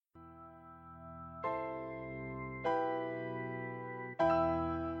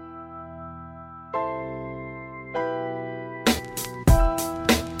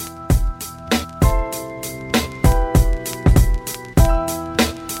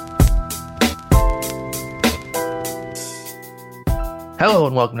Hello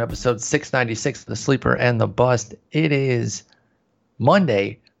and welcome to episode 696 of The Sleeper and the Bust. It is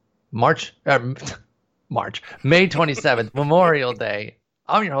Monday, May 27th, Memorial Day.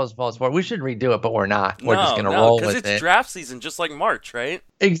 I'm your host, Paul Sport. We should redo it, but we're not. We're just No, going to no, roll because with it's it. draft season, just like March, right?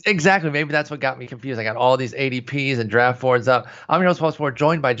 Exactly. Maybe that's what got me confused. I got all these ADPs and draft boards up. I'm your host, Paul Sport,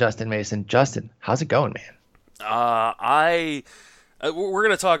 joined by Justin Mason. Justin, how's it going, man? We're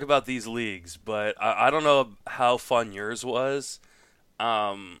gonna talk about these leagues, but I don't know how fun yours was.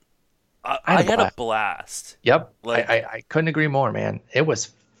 Um, I had I a had a blast. blast. Yep. I, Like, I, I couldn't agree more, man. It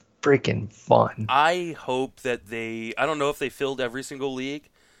was freaking fun. I hope that I don't know if they filled every single league.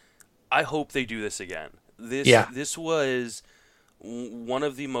 I hope they do this again. Yeah. This was one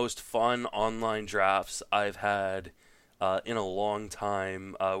of the most fun online drafts I've had in a long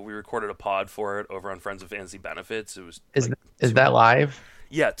time. We recorded a pod for it over on Friends of Fantasy Benefits. It was Is like is that live?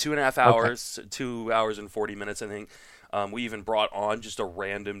 2.5 Okay. hours, 2 hours and 40 minutes, I think. We even brought on just a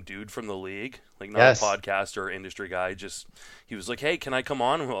random dude from the league, like not a Yes. podcaster or industry guy. Just he was like, "Hey, can I come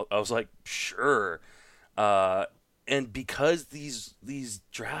on?" Well, I was like, "Sure." And because these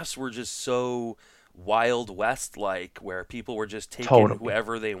drafts were just so Wild West like, where people were just taking Totally.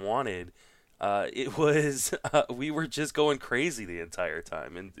 whoever they wanted, it was we were just going crazy the entire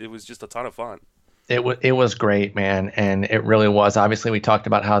time, and it was just a ton of fun. It was great, man, and it really was. Obviously, we talked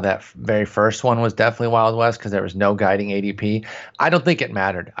about how that very first one was definitely Wild West because there was no guiding ADP. I don't think it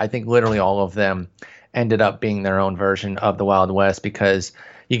mattered. I think literally all of them ended up being their own version of the Wild West because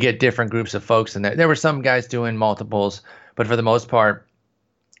you get different groups of folks, and there were some guys doing multiples, but for the most part,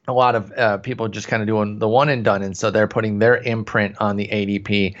 a lot of people just kind of doing the one and done, and so they're putting their imprint on the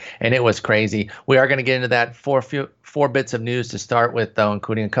ADP, and it was crazy. We are going to get into that four bits of news to start with, though,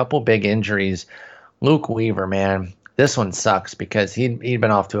 including a couple big injuries. Luke Weaver, man, this one sucks because he'd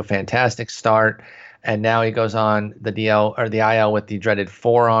been off to a fantastic start, and now he goes on the DL or the IL with the dreaded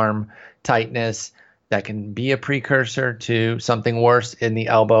forearm tightness that can be a precursor to something worse in the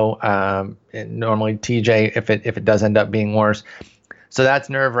elbow. And normally TJ, if it does end up being worse, so that's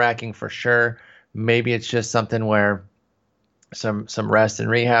nerve wracking for sure. Maybe it's just something where some rest and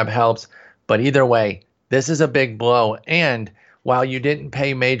rehab helps. But either way, this is a big blow. And while you didn't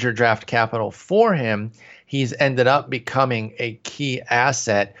pay major draft capital for him, he's ended up becoming a key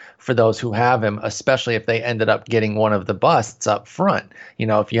asset for those who have him, especially if they ended up getting one of the busts up front.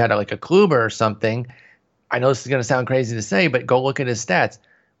 If you had like a Kluber or something, I know this is going to sound crazy to say, but go look at his stats.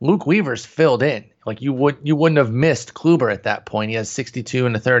 Luke Weaver's filled in. Like you wouldn't have missed Kluber at that point. He has 62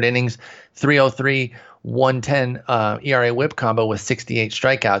 in the third innings, 303, 110 ERA whip combo with 68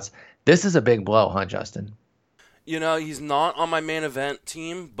 strikeouts. This is a big blow, huh, Justin? He's not on my main event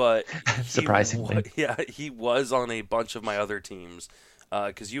team, but Surprisingly. yeah, he was on a bunch of my other teams.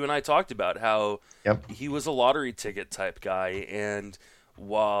 Because you and I talked about how Yep. he was a lottery ticket type guy, and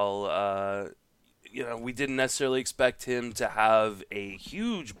while we didn't necessarily expect him to have a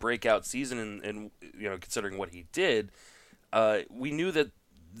huge breakout season, and considering what he did, we knew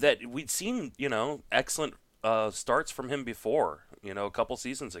that we'd seen excellent starts from him before, a couple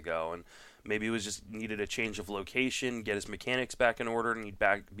seasons ago, and maybe it was just needed a change of location, get his mechanics back in order, and he'd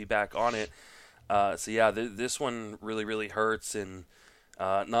be back on it. So yeah, this one really really hurts, and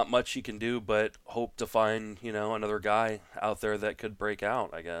not much you can do but hope to find another guy out there that could break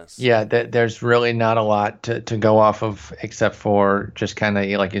out, I guess. Yeah, there's really not a lot to go off of except for just kind of,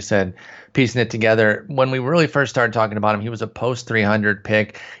 like you said, piecing it together. When we really first started talking about him, he was a post 300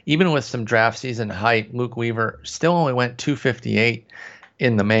 pick. Even with some draft season hype, Luke Weaver still only went 258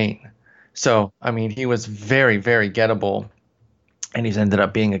 in the main. So, I mean, he was very, very gettable, and he's ended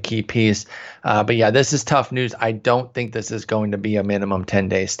up being a key piece. But yeah, this is tough news. I don't think this is going to be a minimum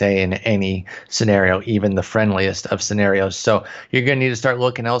 10-day stay in any scenario, even the friendliest of scenarios. So you're going to need to start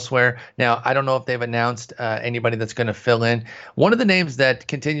looking elsewhere. Now, I don't know if they've announced anybody that's going to fill in. One of the names that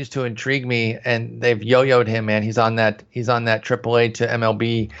continues to intrigue me, and they've yo-yoed him, man. He's on that AAA to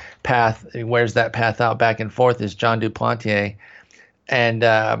MLB path. He wears that path out back and forth. Is John Duplantier.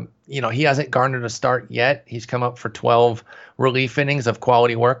 And, he hasn't garnered a start yet. He's come up for 12 relief innings of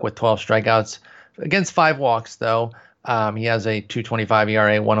quality work with 12 strikeouts against 5 walks, though. He has a 2.25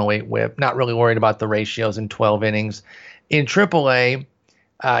 ERA, 108 whip. Not really worried about the ratios in 12 innings. In AAA,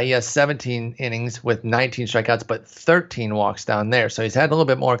 he has 17 innings with 19 strikeouts, but 13 walks down there. So he's had a little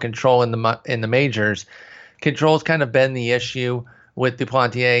bit more control in the majors. Control's kind of been the issue with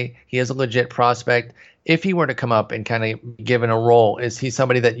Duplantier. He is a legit prospect. If he were to come up and kind of given a role, is he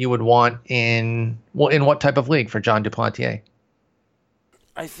somebody that you would want in what type of league for John Duplantier?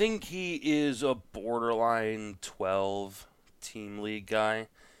 I think he is a borderline 12 team league guy.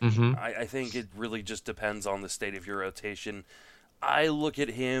 Mm-hmm. I think it really just depends on the state of your rotation. I look at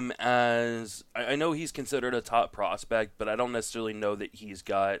him as I know he's considered a top prospect, but I don't necessarily know that he's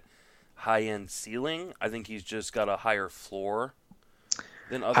got high end ceiling. I think he's just got a higher floor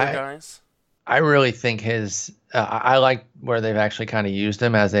than other I guys. I really think his. I like where they've actually kind of used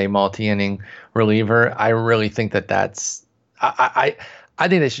him as a multi-inning reliever. I really think that's. I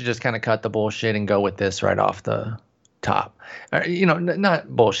think they should just kind of cut the bullshit and go with this right off the top.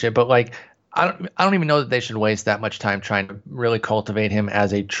 Not bullshit, but like I don't even know that they should waste that much time trying to really cultivate him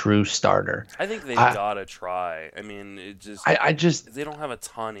as a true starter. I think they've I got to try. I mean, it just I just they don't have a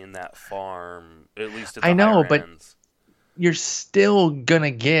ton in that farm, at least at I the know, higher but ends. you're still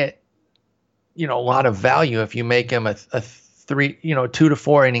gonna get a lot of value if you make him a three 2 to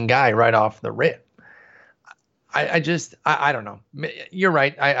 4 inning guy right off the rip. I don't know. You're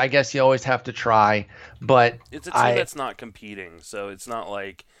right. I guess you always have to try, but It's a team that's not competing, so it's not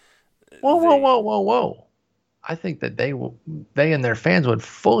like whoa, whoa, they. whoa, whoa, whoa. I think that they and their fans would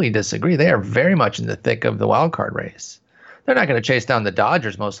fully disagree. They are very much in the thick of the wild card race. They're not going to chase down the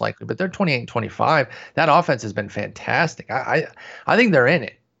Dodgers most likely, but they're 28 and 25. That offense has been fantastic. I think they're in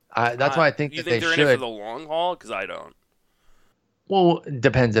it. That's why I think You that think they they're in should. it for the long haul? Because I don't. Well, it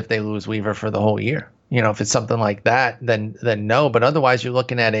depends if they lose Weaver for the whole year. If it's something like that, then no. But otherwise, you're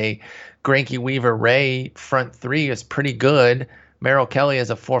looking at a Greinke, Weaver, Ray front three is pretty good. Merrill Kelly as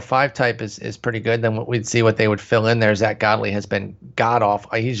a 4-5 type is pretty good. Then we'd see what they would fill in there. Zach Godley has been god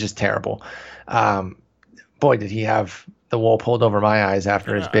awful. He's just terrible. Um, Boy, did he have the wool pulled over my eyes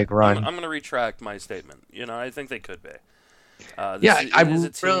after his big run. I'm going to retract my statement. I think they could be. Yeah, I is a really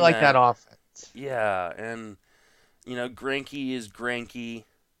team like that offense. Yeah, and Greinke is Greinke.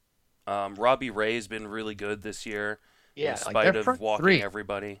 Robbie Ray's been really good this year, Yeah, in like spite their of front walking three.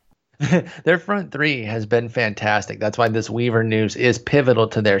 everybody. Their front three has been fantastic. That's why this Weaver news is pivotal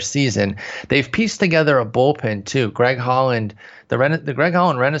to their season. They've pieced together a bullpen too. Greg Holland, the Greg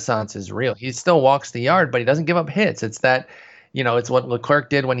Holland renaissance is real. He still walks the yard, but he doesn't give up hits. It's that, it's what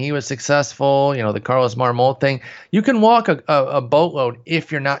Leclerc did when he was successful. The Carlos Marmol thing. You can walk a boatload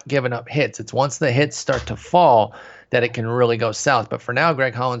if you're not giving up hits. It's once the hits start to fall that it can really go south. But for now,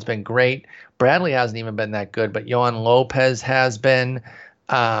 Greg Holland's been great. Bradley hasn't even been that good, but Yohan Lopez has been.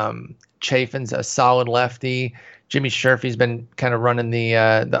 Chafin's a solid lefty. Jimmy Sherfy's been kind of running the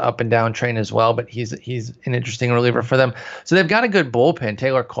up and down train as well, but he's an interesting reliever for them. So they've got a good bullpen.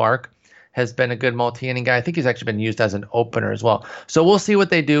 Taylor Clark has been a good multi-inning guy. I think he's actually been used as an opener as well. So we'll see what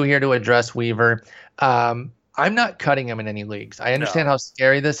they do here to address Weaver. I'm not cutting him in any leagues. I understand how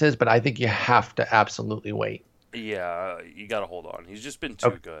scary this is, but I think you have to absolutely wait. Yeah, you got to hold on. He's just been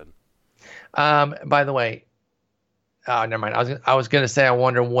too good. By the way, never mind. I was gonna say I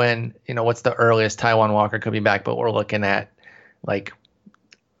wonder when what's the earliest Taijuan Walker could be back, but we're looking at like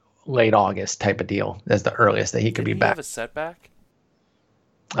late August type of deal as the earliest that he could be back. Have a setback?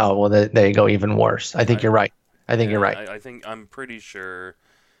 Oh well, there you go. Even worse. I think you're right. You're right. I think I'm pretty sure.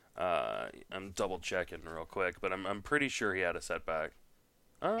 I'm double checking real quick, but I'm pretty sure he had a setback.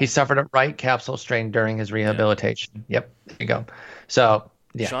 He suffered a right capsule strain during his rehabilitation. Yeah. Yep. There you go. So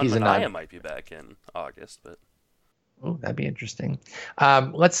yeah, Sean he's Manaea a might be back in August, but. Oh, that'd be interesting.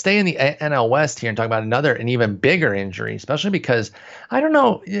 Let's stay in the NL West here and talk about another and even bigger injury, especially because I don't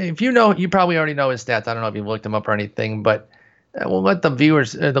know if you probably already know his stats. I don't know if you've looked him up or anything, but we'll let the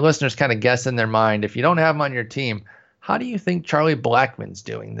viewers, the listeners kind of guess in their mind. If you don't have him on your team, how do you think Charlie Blackmon's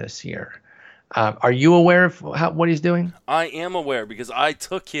doing this year? Are you aware of what he's doing? I am aware because I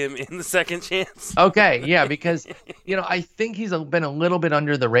took him in the second chance. Okay, yeah, because I think he's been a little bit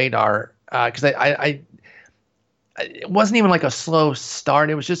under the radar because it wasn't even like a slow start.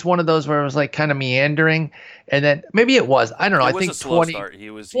 It was just one of those where it was like kind of meandering. And then maybe it was. I don't know. I think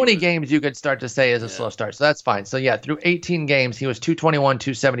 20 games you could start to say is a slow start. So that's fine. So yeah, through 18 games, he was 221,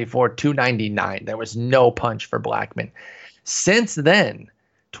 274, 299. There was no punch for Blackmon. Since then,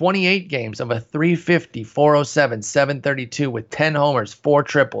 28 games of a 350, 407, 732 with 10 homers, 4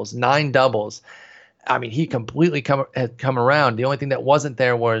 triples, 9 doubles. I mean, he completely had come around. The only thing that wasn't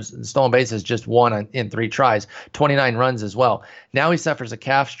there was the stolen bases, just one in 3 tries, 29 runs as well. Now he suffers a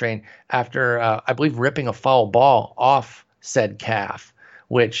calf strain after, I believe, ripping a foul ball off said calf,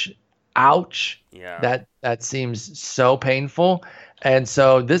 which, ouch. Yeah. That seems so painful. And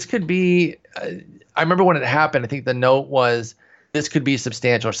so this could be, I remember when it happened, I think the note was, this could be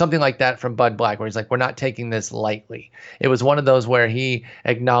substantial or something like that from Bud Black, where he's like, we're not taking this lightly. It was one of those where he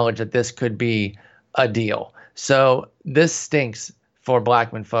acknowledged that this could be a deal. So this stinks for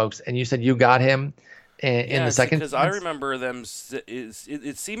Blackmon, folks. And you said you got him in the second. Because I remember them.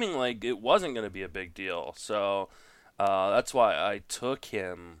 It's seeming like it wasn't going to be a big deal. So that's why I took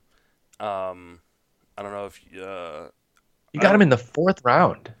him. I don't know if You got him in the 4th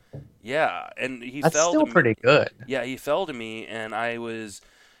round. Yeah, and he That's fell to still me. pretty good. Yeah, he fell to me, and I was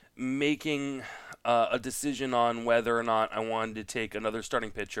making a decision on whether or not I wanted to take another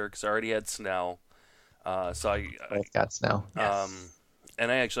starting pitcher because I already had Snell. So Both got Snell. um,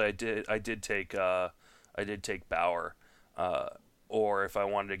 and I did take Bauer, or if I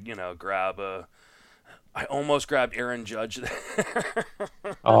wanted to, grab a, I almost grabbed Aaron Judge there.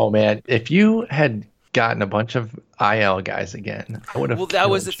 Oh man, if you had gotten a bunch of IL guys again, I would have. Well, that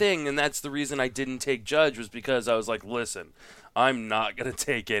was the thing, and that's the reason I didn't take Judge was because I was like, listen, I'm not gonna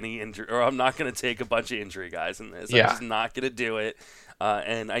take any injury, or I'm not gonna take a bunch of injury guys in this. Yeah. I'm just not gonna do it.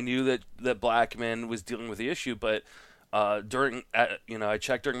 And I knew that Blackman was dealing with the issue, but I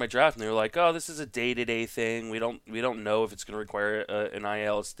checked during my draft, and they were like, "Oh, this is a day-to-day thing. We don't know if it's going to require an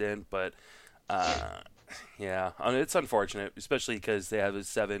IL stint." But yeah, I mean, it's unfortunate, especially because they have a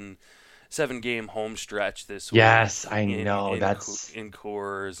seven-game home stretch this week. Yes, I know that's in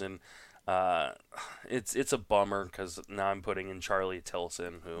Coors, and it's a bummer because now I'm putting in Charlie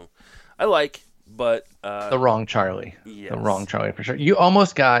Tilson, who I like, but the wrong Charlie. Yes. The wrong Charlie for sure. You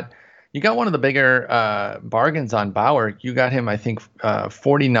got one of the bigger bargains on Bauer. You got him, I think,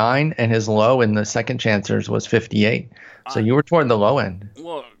 49, and his low in the second chancers was 58. So you were toward the low end.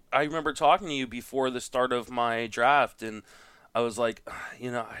 Well, I remember talking to you before the start of my draft, and I was like,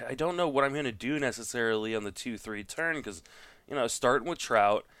 I don't know what I'm going to do necessarily on the 2-3 turn because, starting with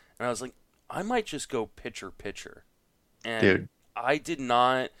Trout, and I was like, I might just go pitcher. And Dude. I did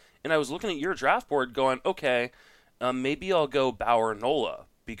not, and I was looking at your draft board going, okay, maybe I'll go Bauer Nola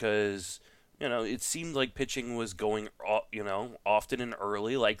because, it seemed like pitching was going, often and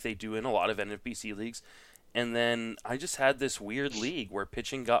early like they do in a lot of NFBC leagues. And then I just had this weird league where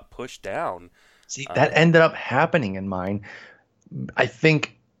pitching got pushed down. See, that ended up happening in mine. I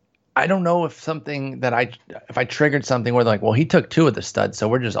don't know if I triggered something where they're like, well, he took 2 of the studs, so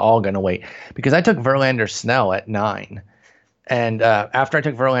we're just all going to wait. Because I took Verlander Snell at 9. And after I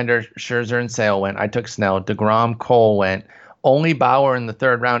took Verlander, Scherzer and Sale went. I took Snell, DeGrom, Cole went. Only Bauer in the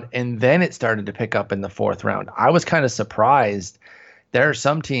 3rd round, and then it started to pick up in the 4th round. I was kind of surprised. There are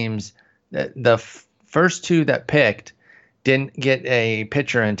some teams that the first 2 that picked didn't get a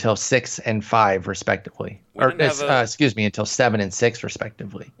pitcher until 6 and 5 respectively, until 7 and 6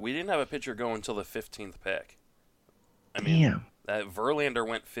 respectively. We didn't have a pitcher go until the 15th pick. I mean, Verlander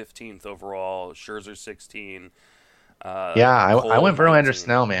went 15th overall, Scherzer 16. I went Verlander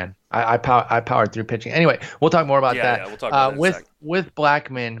Snell, man. I powered through pitching. Anyway, we'll talk more about that. Yeah, we'll talk about that with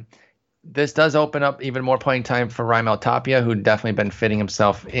Blackman. This does open up even more playing time for Raimel Tapia, who definitely been fitting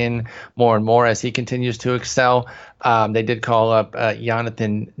himself in more and more as he continues to excel. They did call up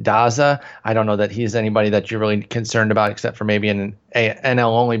Jonathan Daza. I don't know that he's anybody that you're really concerned about, except for maybe an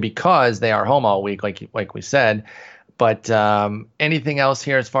NL only because they are home all week, like we said. But anything else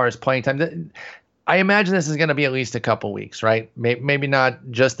here as far as playing time? I imagine this is going to be at least a couple weeks, right? Maybe not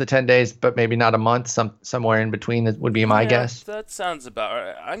just the 10 days, but maybe not a month. Somewhere in between would be my guess. That sounds about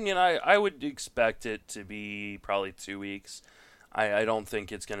right. I mean, I would expect it to be probably 2 weeks. I don't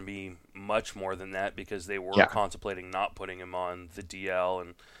think it's going to be much more than that because they were contemplating not putting him on the DL,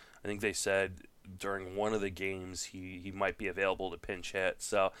 and I think they said during one of the games he might be available to pinch hit.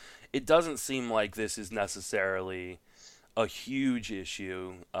 So it doesn't seem like this is necessarily a huge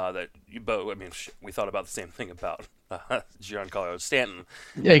issue we thought about the same thing about Giancarlo Stanton.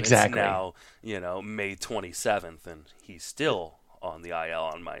 Exactly. It's now, May 27th, and he's still on the IL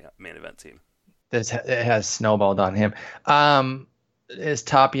on my main event team. It has snowballed on him. Is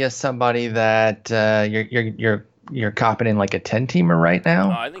Tapia somebody that you're copping in like a 10-teamer right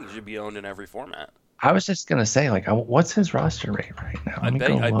now? I think he should be owned in every format. I was just gonna say, what's his roster rate right now? I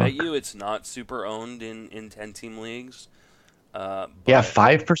bet you it's not super owned in 10-team leagues.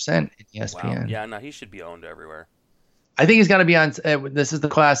 5% in ESPN. Wow. Yeah, no, he should be owned everywhere. I think he's got to be on. This is the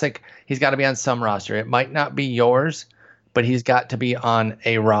classic. He's got to be on some roster. It might not be yours, but he's got to be on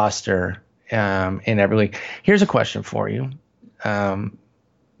a roster in every league. Here's a question for you,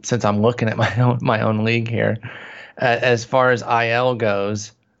 since I'm looking at my own league here. As far as IL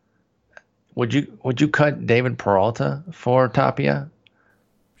goes, would you cut David Peralta for Tapia?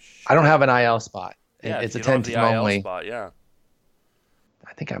 Sure. I don't have an IL spot. It's a 10-team only. Spot, yeah.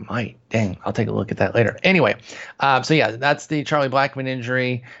 I think I might. Dang, I'll take a look at that later. Anyway, that's the Charlie Blackman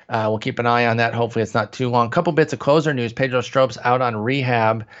injury. We'll keep an eye on that. Hopefully it's not too long. Couple bits of closer news. Pedro Strup's out on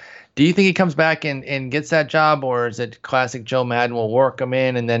rehab. Do you think he comes back and gets that job, or is it classic Joe Madden will work him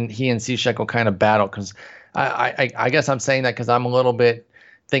in and then he and Cishek will kind of battle? Because I guess I'm saying that because I'm a little bit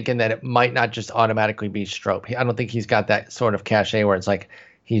thinking that it might not just automatically be Strop. I don't think he's got that sort of cachet where it's like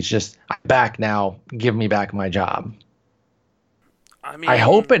he's just back now, give me back my job. I I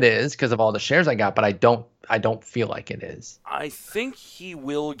hope mean, it is because of all the shares I got, but I don't feel like it is. I think he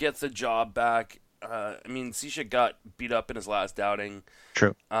will get the job back. I mean, Cishek got beat up in his last outing.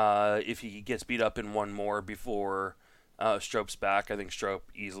 True. If he gets beat up in one more before Strope's back, I think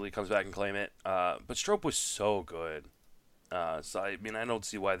Strope easily comes back and claim it. But Strope was so good. So I mean, I don't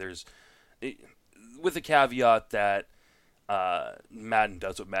see why there's, with the caveat that Madden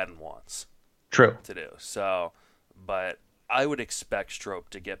does what Madden wants True. to do. So, but I would expect Strope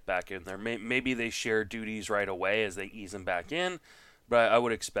to get back in there. Maybe they share duties right away as they ease him back in, but I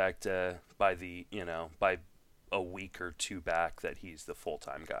would expect by a week or two back that he's the full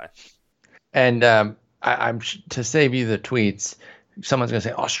time guy. And to save you the tweets, someone's going to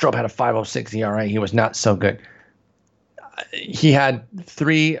say, "Oh, Strope had a 5.06 ERA. He was not so good." He had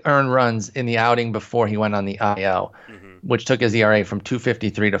 3 earned runs in the outing before he went on the IL, which took his ERA from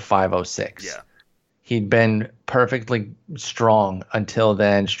 2.53 to 5.06. Yeah. He'd been perfectly strong until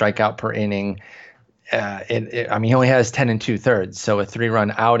then. Strikeout per inning. I mean, he only has 10 2/3, so a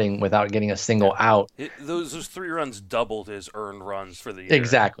 3-run outing without getting a single out. Those 3 runs doubled his earned runs for the year.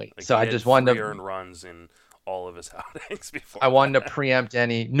 Exactly. Like, so I just wanted 3 earned runs in all of his outings before. I wanted to preempt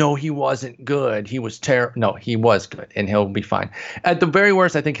any. No, he wasn't good. He was terrible. No, he was good, and he'll be fine. At the very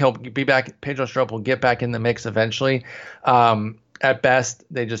worst, I think he'll be back. Pedro Strop will get back in the mix eventually. At best,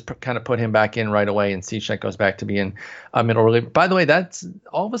 they just kind of put him back in right away, and Cishek goes back to being a middle reliever. By the way, that's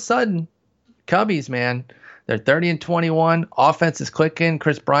all of a sudden, Cubbies, man. They're 30-21. Offense is clicking.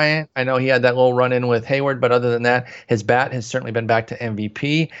 Chris Bryant, I know he had that little run-in with Hayward, but other than that, his bat has certainly been back to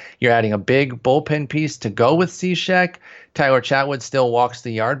MVP. You're adding a big bullpen piece to go with Cishek. Tyler Chatwood still walks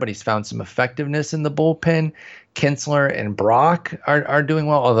the yard, but he's found some effectiveness in the bullpen. Kinsler and Brock are doing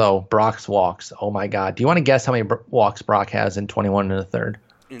well, although Brock's walks, oh my God. Do you want to guess how many walks Brock has in 21 1/3?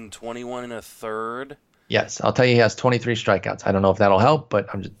 In 21 1/3? Yes, I'll tell you he has 23 strikeouts. I don't know if that'll help, but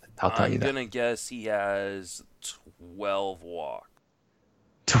I'll tell you that. I'm going to guess he has 12 walks.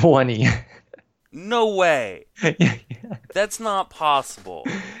 20. No way. That's not possible.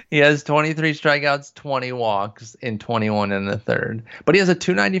 He has 23 strikeouts, 20 walks in 21 1/3. But he has a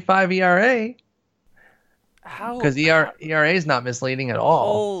 2.95 ERA. How? Because ERA is not misleading at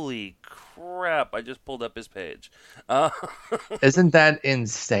all. Holy crap. I just pulled up his page. Isn't that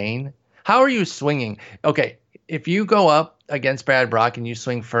insane? How are you swinging? Okay, if you go up against Brad Brock and you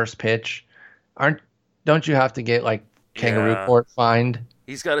swing first pitch, don't you have to get like kangaroo court fined?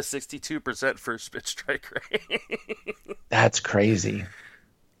 He's got a 62% first pitch strike rate. That's crazy.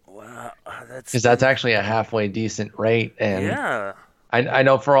 Wow, because that's actually a halfway decent rate. And yeah, I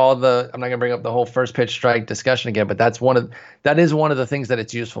know for all the, I'm not gonna bring up the whole first pitch strike discussion again, but that is one of the things that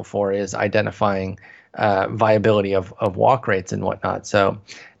it's useful for, is identifying viability of walk rates and whatnot. So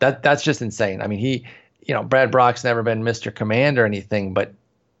that's just insane. I mean, Brad Brock's never been Mr. Command or anything, but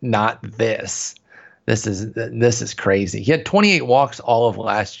not this. This is crazy. He had 28 walks all of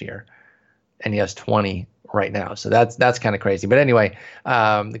last year, and he has 20 right now. So that's kind of crazy. But anyway,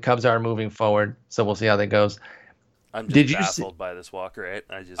 the Cubs are moving forward, so we'll see how that goes. I'm just baffled by this walk rate.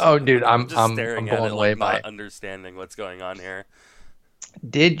 I'm staring blown at it, away like, by not it. understanding what's going on here.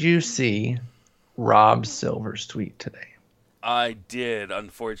 Did you see Rob Silver's tweet today? I did,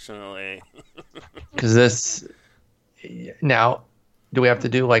 unfortunately. Because now, do we have to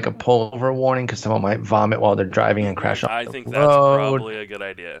do like a pullover warning because someone might vomit while they're driving and crash off the road? I think that's probably a good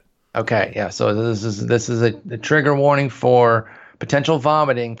idea. Okay, yeah. So this is a trigger warning for potential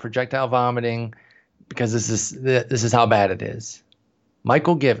vomiting, projectile vomiting, because this is how bad it is.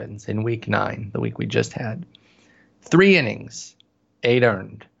 Michael Givens in Week 9, the week we just had, 3 innings, 8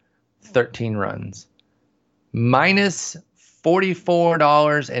 earned, 13 runs, minus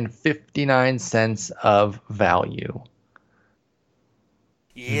 $44.59 of value.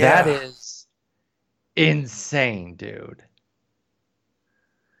 Yeah. That is insane, dude.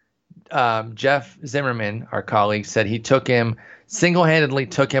 Jeff Zimmerman, our colleague, said he single-handedly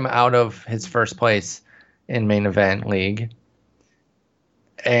took him out of his first place in main event league.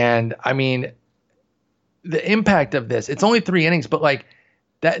 And I mean, the impact of this, it's only 3 innings, but like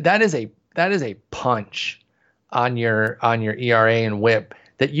that is a punch on your ERA and WHIP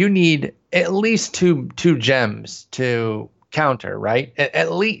that you need at least two gems to counter, right?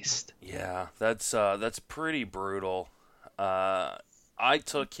 At least. Yeah, that's pretty brutal. I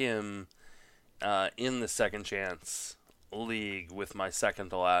took him in the second chance league with my second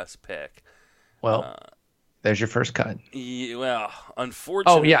to last pick. Well, there's your first cut. Well,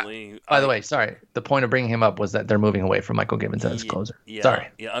 unfortunately. Oh yeah. By the way, sorry. The point of bringing him up was that they're moving away from Michael Givens as closer. Yeah, sorry.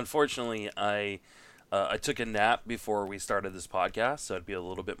 Yeah. Unfortunately, I took a nap before we started this podcast, so I'd be a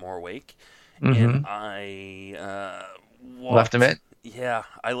little bit more awake. Mm-hmm. And I left him in. Yeah,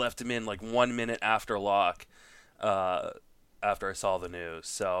 I left him in like 1 minute after lock, uh, after I saw the news.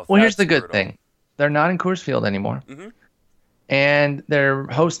 So Well, here's that's the good brutal. thing. They're not in Coors Field anymore, Hmm. and they're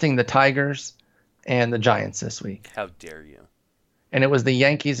hosting the Tigers and the Giants this week. How dare you? And it was the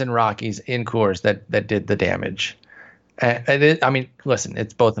Yankees and Rockies in Coors that did the damage. I mean, listen,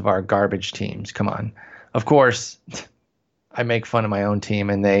 it's both of our garbage teams. Come on. Of course, I make fun of my own team,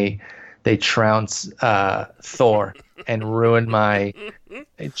 and they trounce Thor and ruin my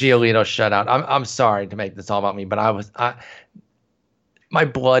Giolito shutout. I'm sorry to make this all about me, but my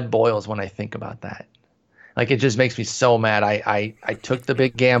blood boils when I think about that. Like it just makes me so mad. I took the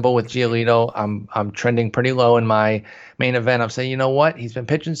big gamble with Giolito. I'm trending pretty low in my main event. I'm saying, you know what? He's been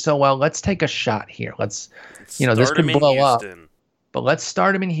pitching so well. Let's take a shot here. This Start him could in blow up. Houston. But let's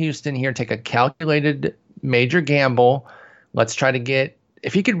start him in Houston here. Take a calculated major gamble. Let's try to get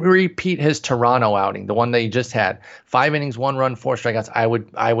if he could repeat his Toronto outing, the one that he just had, 5 innings, 1 run, 4 strikeouts.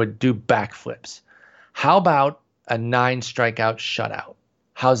 I would do backflips. How about a 9 strikeout shutout?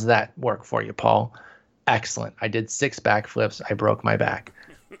 How's that work for you, Paul? Excellent. I did 6 backflips. I broke my back.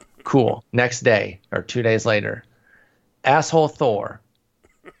 Cool. Next day or 2 days later, asshole Thor,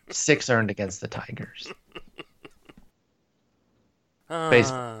 6 earned against the Tigers.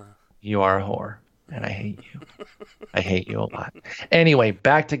 Basically, you are a whore, and I hate you. I hate you a lot. Anyway,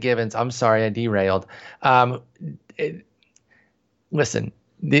 back to Givens. I'm sorry I derailed. Listen,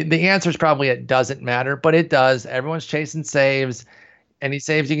 the answer is probably it doesn't matter, but it does. Everyone's chasing saves. Any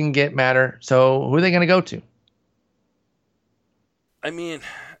saves you can get matter. So who are they going to go to? I mean,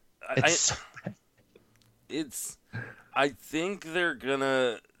 I think they're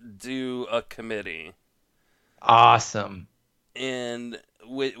gonna do a committee. Awesome. And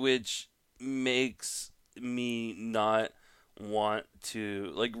which makes me not want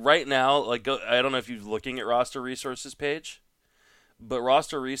to, like, right now, like, I don't know if you're looking at Roster Resources page, but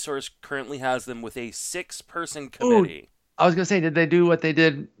Roster Resource currently has them with a 6-person committee. Ooh, I was gonna say, did they do what they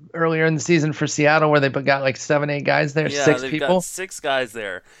did earlier in the season for Seattle, where they got like 7, 8 guys there, Yeah, 6 they've people? got 6 guys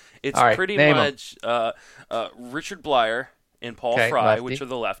there. It's All right, pretty name 'em. much Richard Blyer and Paul Okay, Fry, lefty. which are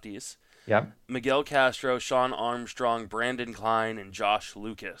the lefties. Yep. Miguel Castro, Sean Armstrong, Brandon Klein, and Josh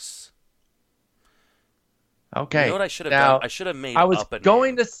Lucas. Okay. You know what I should have Now, done? I should have made I was up a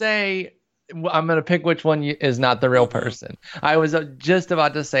going name. to say I'm going to pick which one is not the real person. I was just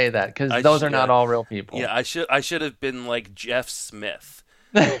about to say that because I those sh- are not yeah. all real people. Yeah, I should have been like Jeff Smith.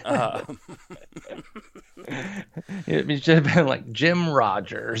 Uh, It should have been like Jim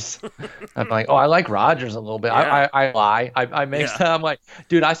Rogers. I'm like, oh, I like Rogers a little bit. Yeah. I lie. I make Yeah. I'm like,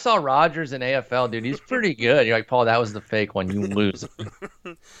 dude, I saw Rogers in AFL, dude. He's pretty good. You're like, Paul, that was the fake one. You lose.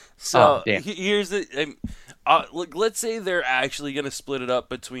 so damn. here's the. Look, let's say they're actually going to split it up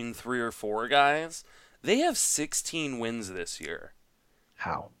between 3 or 4 guys. They have 16 wins this year.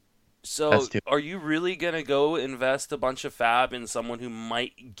 How? So, That's too- are you really going to go invest a bunch of fab in someone who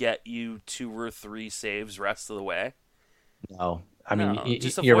might get you 2 or 3 saves rest of the way? No. I mean, No,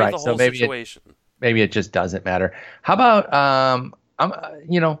 just you're avoid right. the So whole maybe situation. maybe it just doesn't matter. How about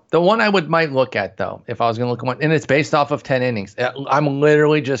the one I might look at though, if I was going to look at one, and it's based off of 10 innings. I'm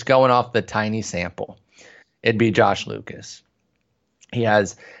literally just going off the tiny sample. It'd be Josh Lucas. He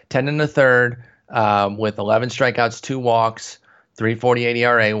has 10 in the third with 11 strikeouts, 2 walks, 3.48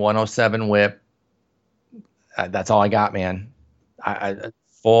 ERA, 107 WHIP. That's all I got, man. I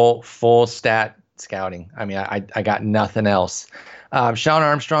full stat scouting. I mean, I got nothing else. Sean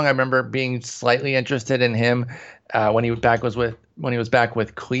Armstrong, I remember being slightly interested in him when he was back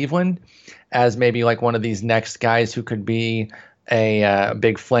with Cleveland, as maybe like one of these next guys who could be a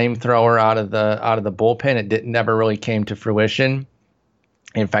big flamethrower out of the bullpen. It never really came to fruition.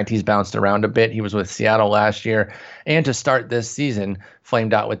 In fact, he's bounced around a bit. He was with Seattle last year, and to start this season,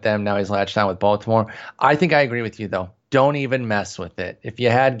 flamed out with them. Now he's latched on with Baltimore. I think I agree with you, though. Don't even mess with it. If you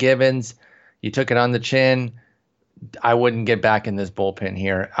had Givens, you took it on the chin. I wouldn't get back in this bullpen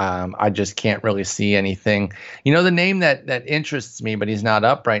here. I just can't really see anything. You know, the name that interests me, but he's not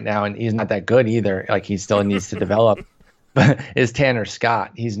up right now, and he's not that good either. Like, he still needs to develop. But is Tanner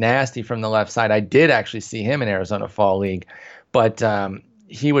Scott. He's nasty from the left side. I did actually see him in Arizona Fall League, but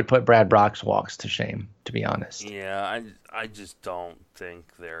he would put Brad Brock's walks to shame, to be honest. Yeah, I just don't think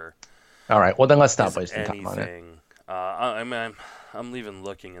they're. All right, well then let's stop is wasting time on it. anything. I mean, I'm leaving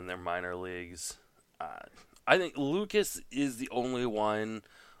looking in their minor leagues. I think Lucas is the only one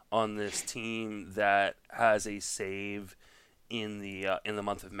on this team that has a save in the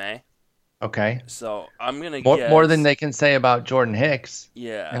month of May. Okay. So I'm gonna More, guess more than they can say about Jordan Hicks.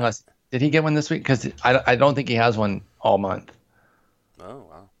 Yeah. Unless did he get one this week? Because I don't think he has one all month. Oh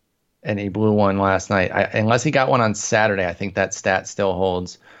wow. and he blew one last night. Unless he got one on Saturday, I think that stat still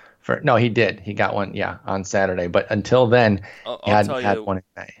holds. No, he did. He got one, yeah, on Saturday. But until then, he I'll hadn't tell had you, one in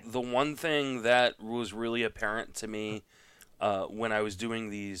May. the one thing that was really apparent to me when I was doing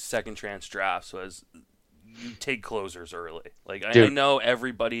these second chance drafts was you take closers early. Like I Dude, know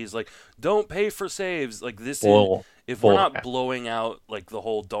everybody's like, don't pay for saves. Like this is bull, if we're bull not crap. blowing out like the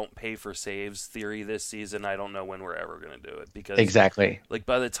whole don't pay for saves theory this season, I don't know when we're ever gonna do it because Exactly. like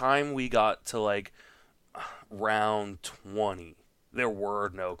by the time we got to like round 20, there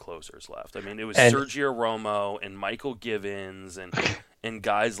were no closers left. I mean, it was And Sergio Romo and Michael Givens and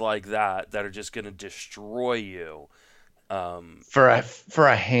guys like that are just going to destroy you. for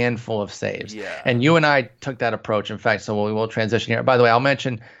a handful of saves. Yeah. And you and I took that approach. In fact, so we will transition here. By the way, I'll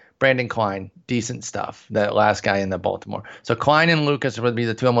mention Brandon Klein, decent stuff. That last guy in the Baltimore. So Klein and Lucas would be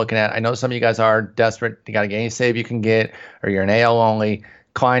the two I'm looking at. I know some of you guys are desperate. You got to get any save you can get, or you're an AL only.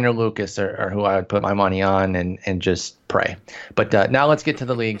 Klein or Lucas are who I would put my money on and just pray. But now let's get to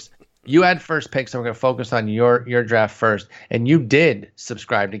the leagues. You had first pick, so we're going to focus on your draft first. And you did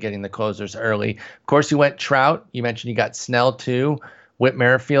subscribe to getting the closers early. Of course, you went Trout. You mentioned you got Snell 2, Whit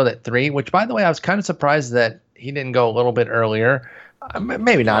Merrifield at 3, which, by the way, I was kind of surprised that he didn't go a little bit earlier.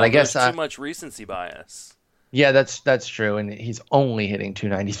 Maybe not. Well, I guess. there's too much recency bias. Yeah, that's true. And he's only hitting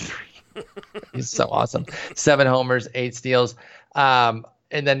 293. He's so awesome. 7 homers, 8 steals.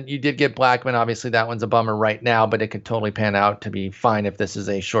 And then you did get Blackman. Obviously, that one's a bummer right now, but it could totally pan out to be fine if this is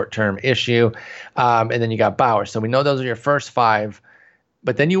a short-term issue. And then you got Bauer. So we know those are your first 5.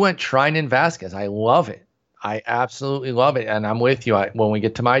 But then you went Trinan Vasquez. I love it. I absolutely love it. And I'm with you. When we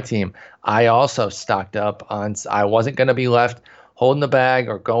get to my team, I also stocked up on. I wasn't going to be left holding the bag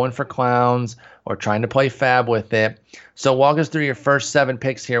or going for clowns or trying to play fab with it. So walk us through your first 7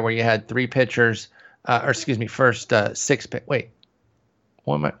 picks here where you had 3 pitchers, or excuse me, first 6 pick. Wait.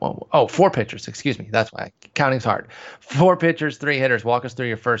 Oh, 4 pitchers. Excuse me. That's why counting's hard. 4 pitchers, 3 hitters. Walk us through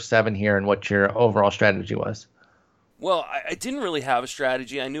your first 7 here and what your overall strategy was. Well, I didn't really have a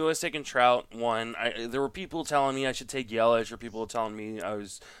strategy. I knew I was taking Trout 1. There were people telling me I should take Yelich, or people telling me I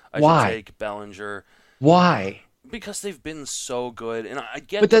Why? should take Bellinger. Why? Because they've been so good, and I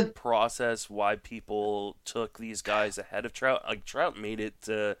get But the that process why people took these guys ahead of Trout. Like Trout made it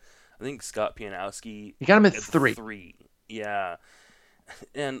to, I think Scott Pianowski. you got him at at 3. 3, yeah,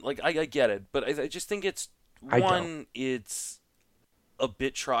 and like I get it, but I just think it's I don't. it's a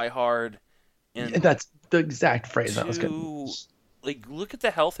bit try hard, Yeah, and that's the exact phrase I was going to two, use. like look at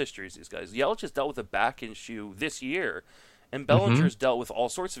the health histories of these guys. Yelich has dealt with a back issue this year, and Mm-hmm. Bellinger's dealt with all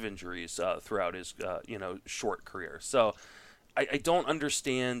sorts of injuries throughout his short career. So I don't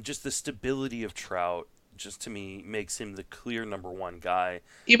understand just the stability of Trout. Just to me makes him the clear number 1 guy.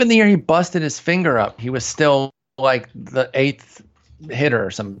 Even the year he busted his finger up, he was still like the 8th hitter or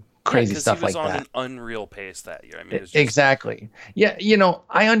some Yeah, crazy because he stuff was like on that. an unreal pace that year. I mean, it was just Exactly. Yeah,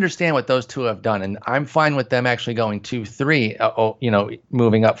 I understand what those two have done, and I'm fine with them actually going 2-3.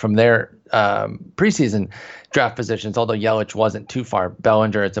 Moving up from their preseason draft positions. Although Yelich wasn't too far,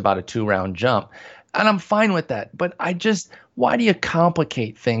 Bellinger, it's about a 2-round jump, and I'm fine with that. But why do you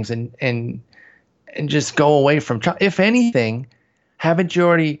complicate things and just go away from? If anything, haven't you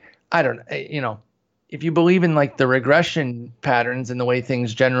already? I don't. If you believe in like the regression patterns and the way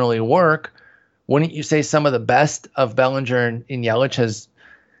things generally work, wouldn't you say some of the best of Bellinger and Yelich has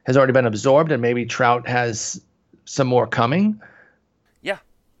already been absorbed, and maybe Trout has some more coming? yeah.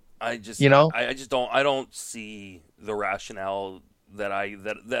 I just You know, I just don't see the rationale that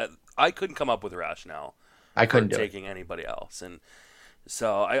I couldn't come up with a rationale I for couldn't do it. taking anybody else, and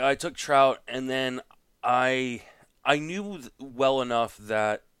so I took Trout, and then I knew well enough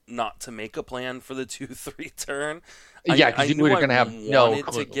that not to make a plan for the 2-3 turn. Yeah, I because you knew were I going to have no wanted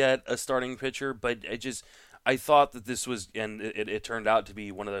clue. to get a starting pitcher, but I thought that this was, and it turned out to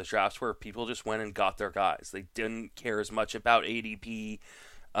be one of those drafts where people just went and got their guys. They didn't care as much about ADP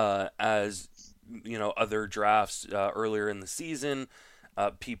as other drafts earlier in the season.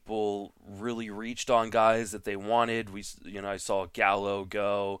 People really reached on guys that they wanted. I saw Gallo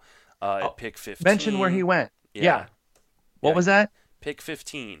go at pick 15. Mention where he went. Yeah. What Yeah, was that? pick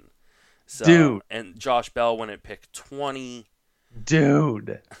 15. So, Dude. and Josh Bell went at pick 20.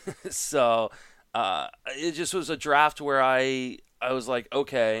 Dude. So it just was a draft where I was like,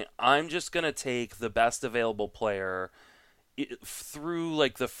 okay, I'm just gonna take the best available player through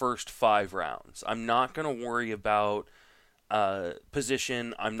like the first 5 rounds. I'm not gonna worry about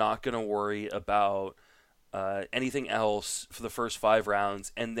position. I'm not gonna worry about anything else for the first 5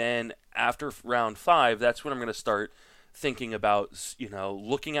 rounds, and then after round 5, that's when I'm gonna start thinking about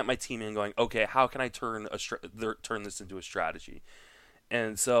looking at my team and going, okay, how can I turn this into a strategy?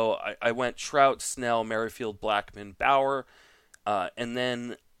 And so I went Trout, Snell, Merrifield, Blackman, Bauer, and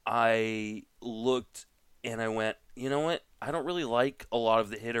then I looked and I went, you know what? I don't really like a lot of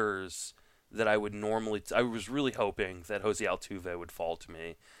the hitters that I would normally. I was really hoping that Jose Altuve would fall to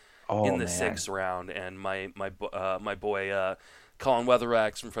me Oh in the man. 6th round, and my boy Colin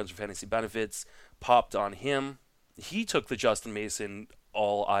Weatherax from Friends of Fantasy Benefits popped on him. He took the Justin Mason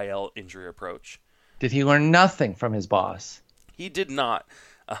all IL injury approach. Did he learn nothing from his boss? He did not,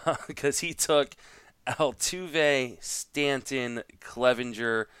 because he took Altuve, Stanton,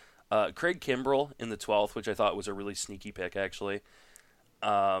 Clevenger, Craig Kimbrell in the 12th, which I thought was a really sneaky pick, actually.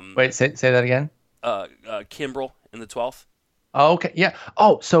 Wait, say that again. Kimbrell in the 12th. Oh, okay. Yeah.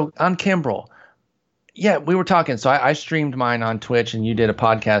 Oh, so on Kimbrel. Yeah, we were talking. So I streamed mine on Twitch and you did a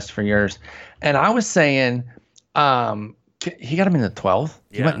podcast for yours. And I was saying he got him in the 12th.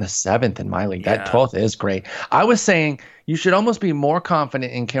 He went in the 7th in my league. That 12th is great. I was saying you should almost be more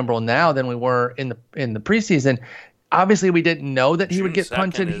confident in Kimbrel now than we were in the preseason. Obviously, we didn't know that he would get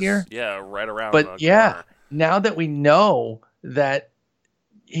punted here. Yeah, right around. But yeah, now that we know that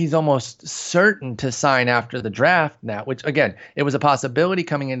he's almost certain to sign after the draft now, which again, it was a possibility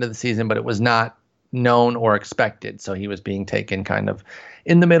coming into the season, but it was not known or expected. So he was being taken kind of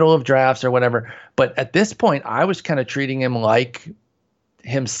in the middle of drafts or whatever. But at this point, I was kind of treating him like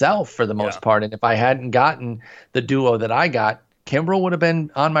himself for the most part. And if I hadn't gotten the duo that I got, Kimbrel would have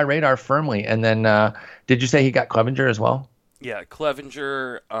been on my radar firmly. And then did you say he got Clevenger as well? Yeah,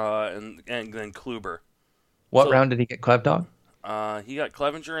 Clevenger and then Kluber. What round did he get Clev Dog? He got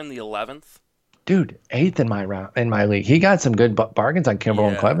Clevenger in the 11th. Dude, 8th in my league. He got some good bargains on Kimbrel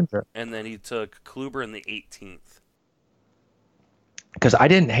and Clevenger. And then he took Kluber in the 18th. Because I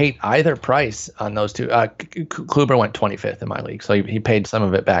didn't hate either price on those two. Kluber went 25th in my league, so he paid some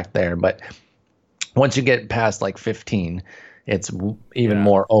of it back there. But once you get past like 15, it's even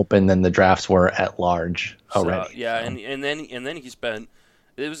more open than the drafts were at large already. So, and then he spent.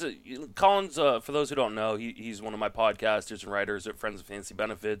 It was Collins. For those who don't know, he's one of my podcasters and writers at Friends of Fantasy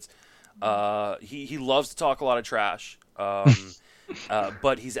Benefits. He loves to talk a lot of trash.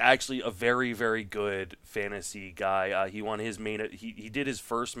 But he's actually a very, very good fantasy guy. He won his he did his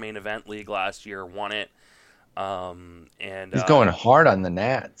first main event league last year, won it. And he's going hard on the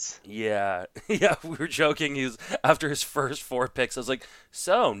Nats. Yeah. Yeah, we were joking. He was after his first 4 picks. I was like,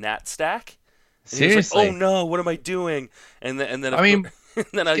 "So, Nat stack?" And seriously? He was like, "Oh no, what am I doing?" And then I mean,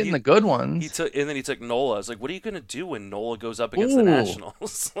 getting the good ones. He took Nola. I was like, "What are you gonna do when Nola goes up against the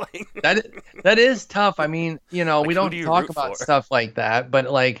Nationals?" Like, that is tough. I mean, like, we don't talk about stuff like that,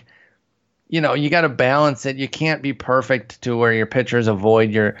 but like, you got to balance it. You can't be perfect to where your pitchers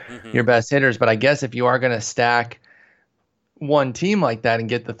avoid your best hitters. But I guess if you are gonna stack one team like that and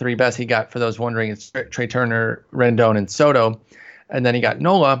get the 3 best he got, for those wondering, it's Trey Turner, Rendon, and Soto, and then he got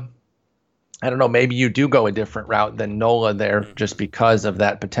Nola. I don't know, maybe you do go a different route than Nola there just because of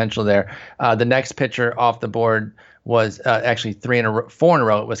that potential there. The next pitcher off the board was actually 4 in a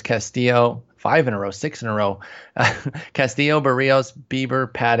row. It was Castillo, 5 in a row, 6 in a row. Castillo, Barrios,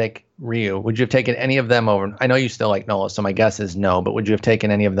 Bieber, Paddock, Ryu. Would you have taken any of them over? I know you still like Nola, so my guess is no, but would you have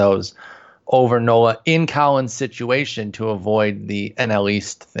taken any of those over Nola in Collins' situation to avoid the NL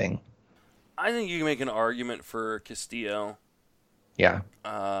East thing? I think you can make an argument for Castillo. Yeah.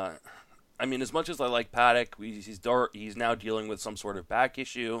 I mean, as much as I like Paddock, he's now dealing with some sort of back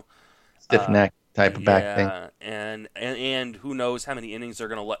issue, stiff neck type of back thing. And who knows how many innings they're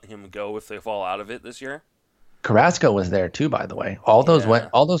going to let him go if they fall out of it this year. Carrasco was there too, by the way. All those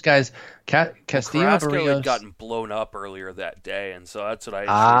guys. Castillo, Carrasco Barrios had gotten blown up earlier that day, and so that's what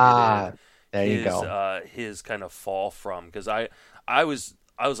I attributed there you go. His kind of fall from, because I was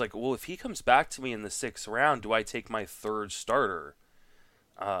like, well, if he comes back to me in the 6th round, do I take my 3rd starter?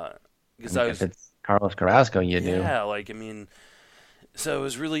 If it's Carlos Carrasco, you do. Yeah, like, I mean, so it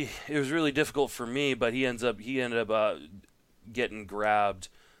was really difficult for me, but he ended up getting grabbed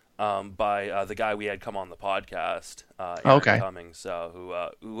by the guy we had come on the podcast, Aaron Cummings,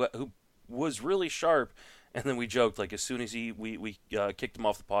 so who was really sharp. And then we joked, like, as soon as we kicked him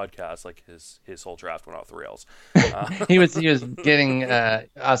off the podcast, like his whole draft went off the rails. He was getting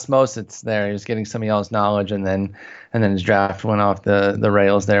osmosis there. He was getting some of y'all's knowledge, and then his draft went off the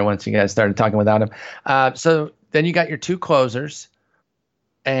rails there once you guys started talking without him. So then you got your 2 closers,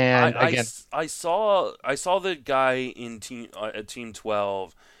 and I saw the guy in team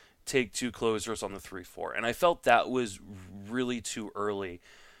 12 take 2 closers on the 3-4, and I felt that was really too early.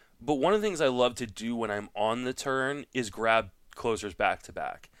 But one of the things I love to do when I'm on the turn is grab closers back to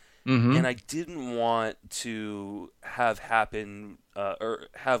back. And I didn't want to have happen or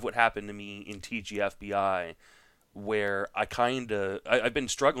have what happened to me in TGFBI, where I've been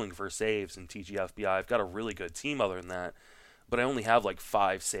struggling for saves in TGFBI. I've got a really good team other than that, but I only have like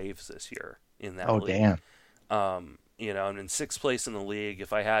 5 saves this year in that Oh, league. damn. I'm in 6th place in the league.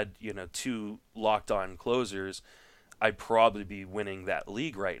 If I had 2 locked on closers, I'd probably be winning that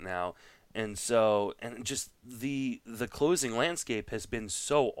league right now. And just the closing landscape has been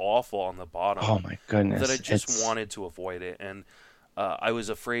so awful on the bottom Oh, my goodness. that I just wanted to avoid it. And I was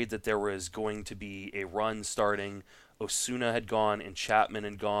afraid that there was going to be a run starting. Osuna had gone and Chapman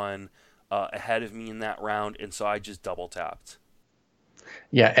had gone ahead of me in that round, and so I just double tapped.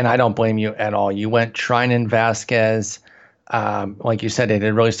 Yeah, and I don't blame you at all. You went Trinan Vasquez. Like you said, it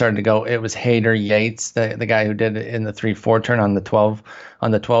had really started to go. It was Hader Yates, the guy who did it in the 3-4 turn on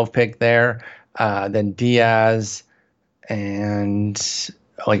the 12 pick there. Then Diaz, and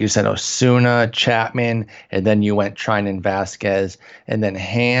like you said, Osuna, Chapman, and then you went Trinan Vasquez, and then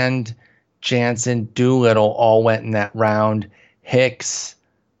Hand, Jansen, Doolittle all went in that round. Hicks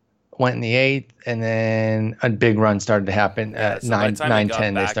went in the 8th, and then a big run started to happen at 9,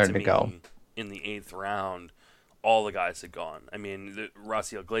 10. They started to go in the 8th round. All the guys had gone. I mean,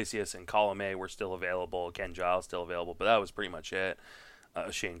 Raciel Iglesias and Colomé were still available. Ken Giles still available, but that was pretty much it.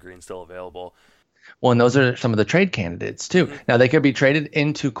 Shane Green still available. Well, and those are some of the trade candidates too. Mm-hmm. Now they could be traded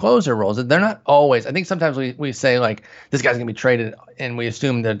into closer roles. They're not always. I think sometimes we say like this guy's gonna be traded, and we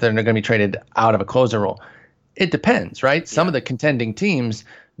assume that they're gonna be traded out of a closer role. It depends, right? Some of the contending teams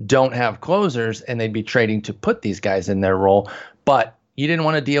don't have closers, and they'd be trading to put these guys in their role. But you didn't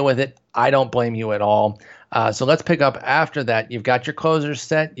want to deal with it. I don't blame you at all. So let's pick up after that. You've got your closers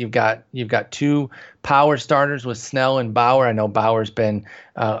set. You've got 2 power starters with Snell and Bauer. I know Bauer's been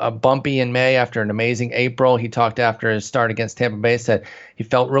a bumpy in May after an amazing April. He talked after his start against Tampa Bay, said he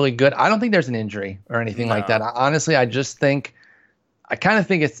felt really good. I don't think there's an injury or anything like that. Honestly, I kind of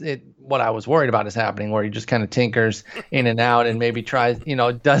think it's what I was worried about is happening, where he just kind of tinkers in and out and maybe tries,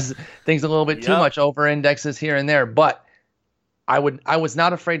 does things a little bit too much, over indexes here and there. But I was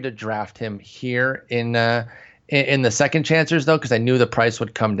not afraid to draft him here in the second chancers though, because I knew the price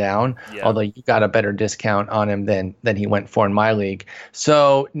would come down. Yeah. Although you got a better discount on him than he went for in my league.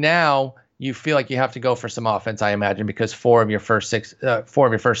 So now you feel like you have to go for some offense, I imagine, because 4 of your first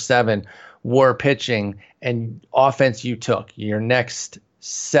 7 were pitching, and offense you took. Your next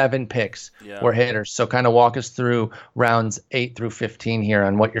 7 picks were hitters. So kind of walk us through rounds 8 through 15 here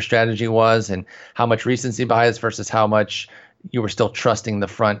on what your strategy was and how much recency bias versus how much you were still trusting the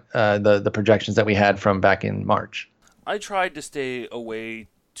front, the projections that we had from back in March. I tried to stay away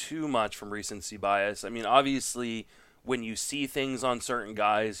too much from recency bias. I mean, obviously, when you see things on certain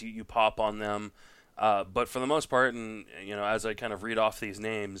guys, you pop on them. But for the most part, and as I kind of read off these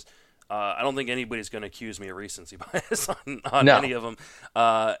names, I don't think anybody's going to accuse me of recency bias on any of them.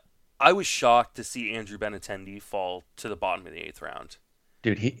 I was shocked to see Andrew Benintendi fall to the bottom of the 8th round.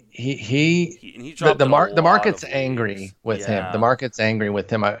 Dude, he dropped the market's angry with him. The market's angry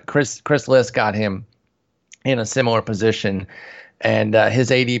with him. Chris List got him in a similar position, and his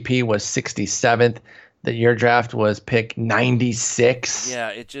ADP was 67th. Your draft was pick 96.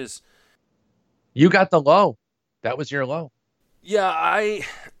 Yeah, you got the low. That was your low. Yeah,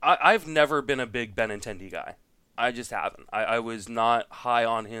 I've never been a big Benintendi guy. I just haven't. I was not high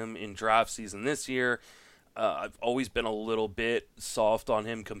on him in draft season this year. I've always been a little bit soft on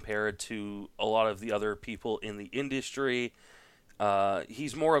him compared to a lot of the other people in the industry.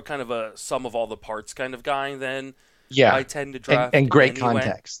 He's more of kind of a sum of all the parts kind of guy than I tend to draft. And great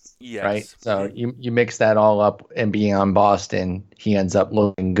context, yes. Right? So you mix that all up, and being on Boston, he ends up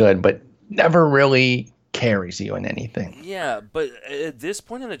looking good, but never really carries you in anything. Yeah, but at this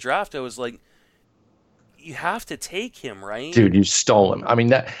point in the draft, I was like, you have to take him, right? Dude, you stole him. I mean,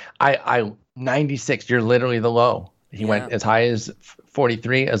 that I 96, you're literally the low. He went as high as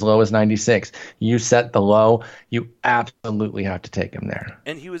 43, as low as 96. You set the low. You absolutely have to take him there.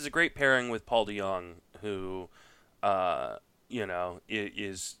 And he was a great pairing with Paul DeJong, who,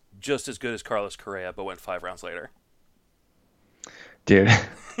 is just as good as Carlos Correa, but went 5 rounds later. Dude,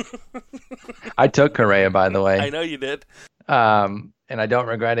 I took Correa, by the way. I know you did. And I don't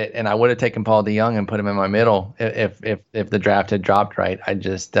regret it. And I would have taken Paul DeJong and put him in my middle if the draft had dropped right. I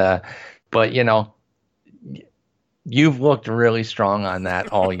just, but you've looked really strong on that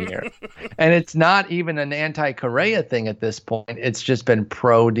all year. And it's not even an anti-Correa thing at this point. It's just been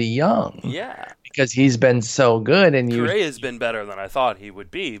pro DeJong. Yeah. Because he's been so good. And Correa's been better than I thought he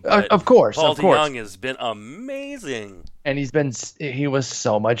would be. Of course. Paul DeJong has been amazing. And he was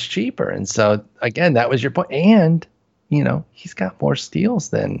so much cheaper. And so, again, that was your point. And, he's got more steals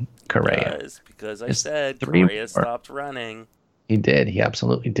than Correa. Because I said Correa stopped running. He did. He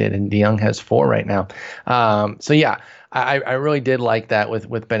absolutely did. And DeYoung has 4 right now. So yeah, I really did like that with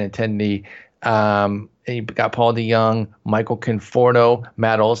Benintendi. You got Paul DeYoung, Michael Conforto,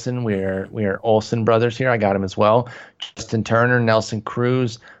 Matt Olson. We are Olsen brothers here. I got him as well. Justin Turner, Nelson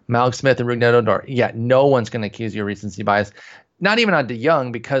Cruz, Malik Smith, and Rougned Odor. Yeah, no one's going to accuse you of recency bias. Not even on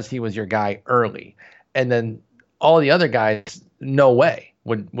DeYoung, because he was your guy early. And then all the other guys, no way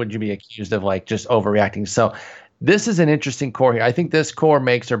would you be accused of like just overreacting. So this is an interesting core here. I think this core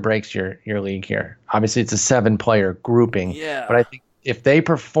makes or breaks your league here. Obviously, it's a 7-player grouping. Yeah. But I think if they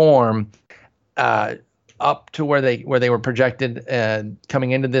perform up to where they were projected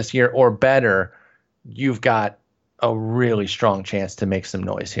coming into this year or better, you've got a really strong chance to make some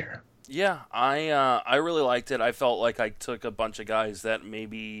noise here. Yeah, I really liked it. I felt like I took a bunch of guys that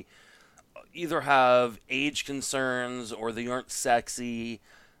maybe either have age concerns or they aren't sexy.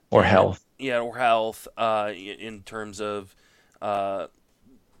 Or health. Yeah, or health in terms of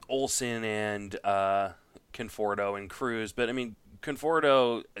Olsen and Conforto and Cruz. But, I mean,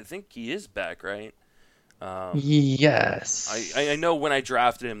 Conforto, I think he is back, right? Yes. I know when I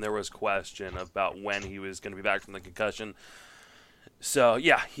drafted him, there was question about when he was going to be back from the concussion. So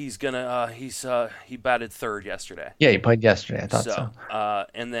yeah, he's gonna. He batted 3rd yesterday. Yeah, he played yesterday. I thought so.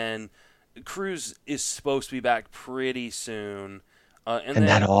 And then Cruz is supposed to be back pretty soon. And then,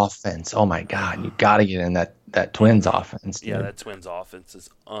 that offense. Oh my God, you got to get in that Twins offense. Dude. Yeah, that Twins offense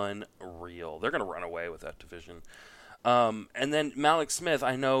is unreal. They're gonna run away with that division. And then Malik Smith,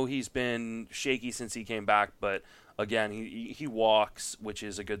 I know he's been shaky since he came back, but again, he walks, which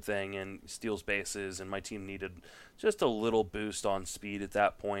is a good thing, and steals bases, and my team needed just a little boost on speed at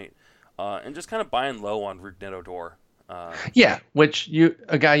that point, and just kind of buying low on Rougned Odor. Yeah, which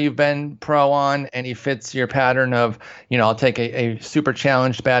a guy you've been pro on, and he fits your pattern of, I'll take a super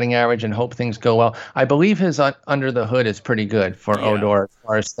challenged batting average and hope things go well. I believe his under the hood is pretty good for Odor as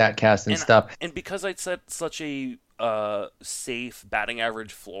far as StatCast and stuff. And because I'd set such a safe batting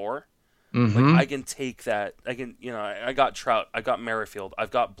average floor, mm-hmm. like I can take that. I can, I got Trout, I got Merrifield,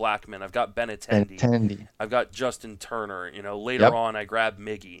 I've got Blackman, I've got Benintendi, I've got Justin Turner. Later on I grabbed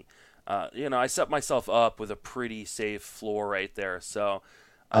Miggy. I set myself up with a pretty safe floor right there. So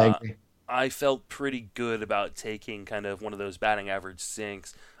I agree. I felt pretty good about taking kind of one of those batting average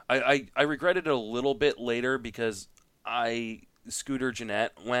sinks. I regretted it a little bit later because Scooter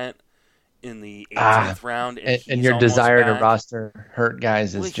Gennett went in the 18th round, and your desire to roster hurt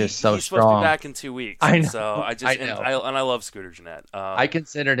guys is just so he's strong. Supposed to be back in 2 weeks. I know. So I just I know. And I love Scooter Gennett. I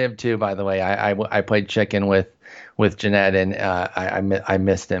considered him too, by the way. I played chicken with Gennett, and I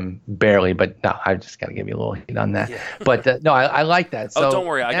missed him barely, but no, I just got to give you a little heat on that. Yeah. But no, I like that. So don't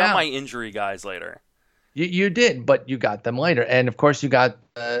worry, I got my injury guys later. You did, but you got them later, and of course you got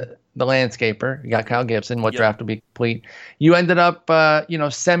the landscaper. You got Kyle Gibson. What draft will be complete? You ended up,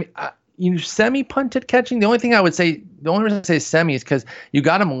 semi punted catching. The only reason I say semi is because you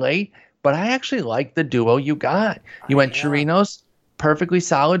got him late, but I actually like the duo you got. You went Chirinos, perfectly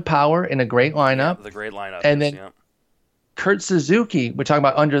solid power in a great lineup. Yeah, the great lineup. And then Kurt Suzuki, we're talking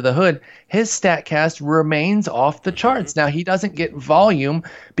about under the hood, his StatCast remains off the charts. Now, he doesn't get volume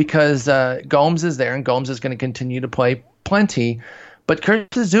because Gomes is there, and Gomes is going to continue to play plenty. But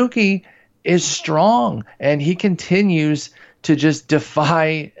Kurt Suzuki is strong, and he continues to just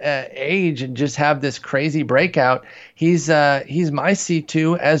defy age and just have this crazy breakout. He's my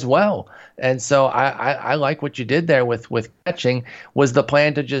C2 as well. And so I like what you did there with catching. Was the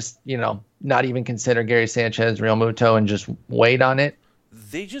plan to just, not even consider Gary Sanchez, Real Muto, and just wait on it?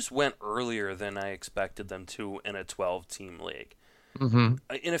 They just went earlier than I expected them to in a 12-team league. Mm-hmm.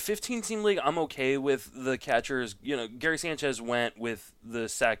 In a 15-team league, I'm okay with the catchers. Gary Sanchez went with the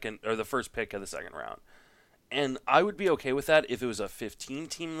first pick of the second round. And I would be okay with that if it was a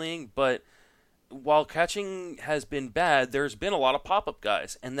 15-team league, but while catching has been bad, there's been a lot of pop-up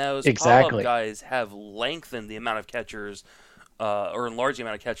guys, and those pop-up guys have lengthened the amount of catchers, or enlarged the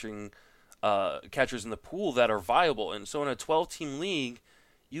amount of catchers in the pool that are viable. And so in a 12-team league,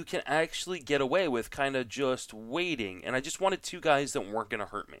 you can actually get away with kind of just waiting. And I just wanted 2 guys that weren't going to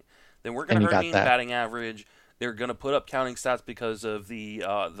hurt me. They weren't going to hurt me in batting average. They're going to put up counting stats because of the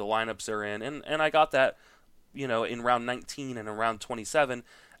lineups they're in, and I got that. In round 19 and around 27,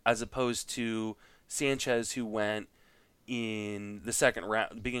 as opposed to Sanchez, who went in the second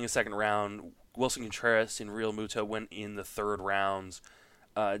round, beginning of second round. Wilson Contreras and Real Muto went in the third rounds.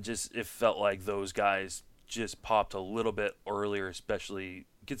 It felt like those guys just popped a little bit earlier, especially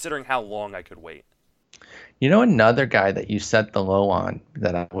considering how long I could wait. Another guy that you set the low on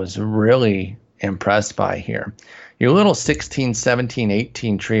that I was really impressed by here, your little 16, 17,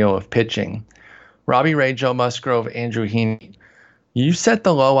 18 trio of pitching. Robbie Ray, Joe Musgrove, Andrew Heaney. You set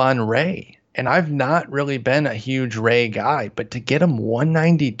the low on Ray, and I've not really been a huge Ray guy, but to get him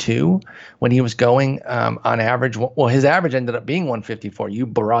 192 when he was going on average, well, his average ended up being 154. You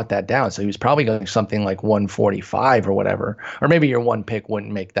brought that down, so he was probably going something like 145 or whatever, or maybe your one pick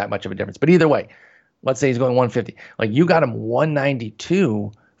wouldn't make that much of a difference. But either way, let's say he's going 150. Like you got him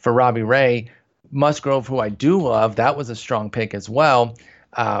 192 for Robbie Ray. Musgrove, who I do love, that was a strong pick as well.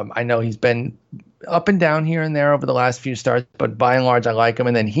 I know he's been up and down here and there over the last few starts, but by and large, I like him.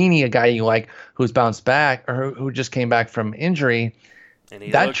 And then Heaney, a guy you like who's bounced back or who just came back from injury. And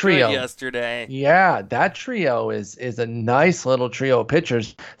he that looked trio good yesterday. Yeah, that trio is a nice little trio of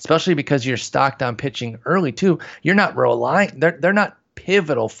pitchers, especially because you're stocked on pitching early too. You're not relying; they're not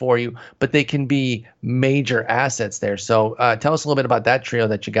pivotal for you, but they can be major assets there. So tell us a little bit about that trio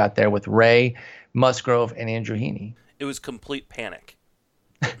that you got there with Ray, Musgrove, and Andrew Heaney. It was complete panic.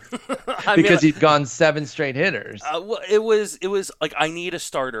 Because he'd gone 7 straight hitters. Well, it was like I need a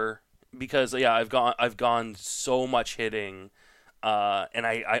starter because I've gone so much hitting, and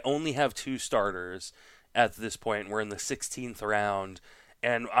I only have 2 starters at this point. We're in the 16th round,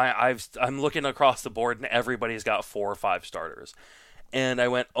 and I'm looking across the board, and everybody's got 4 or 5 starters, and I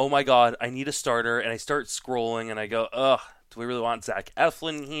went, oh my god, I need a starter, and I start scrolling, and I go, ugh, do we really want Zach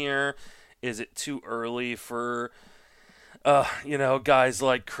Eflin here? Is it too early for guys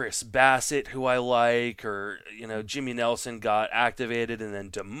like Chris Bassett, who I like, or, Jimmy Nelson got activated and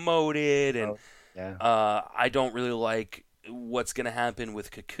then demoted. And I don't really like what's going to happen with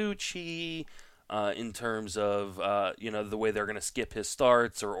Kikuchi in terms of, the way they're going to skip his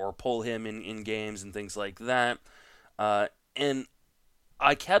starts or pull him in games and things like that. And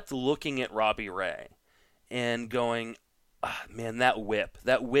I kept looking at Robbie Ray and going, man, that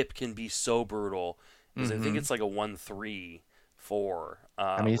whip can be so brutal. Because I think it's like a 1-3 for.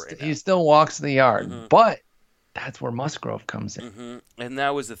 He still walks the yard, but that's where Musgrove comes in. And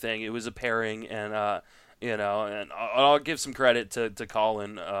that was the thing. It was a pairing, and and I'll give some credit to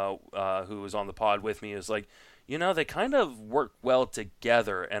Colin, who was on the pod with me. Is like, they kind of work well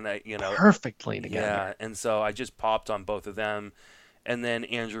together, and perfectly together. Yeah, and so I just popped on both of them, and then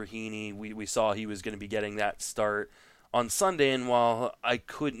Andrew Heaney. We saw he was going to be getting that start on Sunday, and while I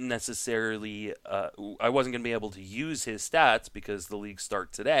couldn't necessarily, I wasn't going to be able to use his stats because the leagues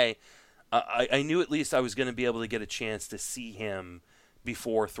start today, I knew at least I was going to be able to get a chance to see him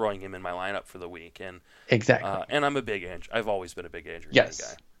before throwing him in my lineup for the week. And exactly. And I'm a big Andrew. I've always been a big Andrew guy.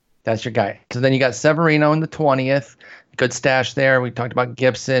 That's your guy. So then you got Severino in the 20th. Good stash there. We talked about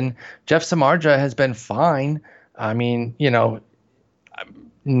Gibson. Jeff Samardzija has been fine. I mean,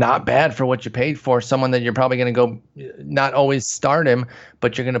 not bad for what you paid for. Someone that you're probably going to go not always start him,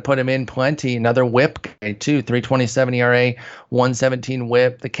 but you're going to put him in plenty. Another whip guy too, 3.27 ERA, 117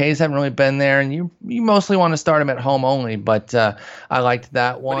 whip. The K's haven't really been there, and you mostly want to start him at home only, but I liked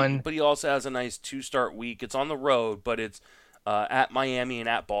that one. But he also has a nice 2-start week. It's on the road, but it's at Miami and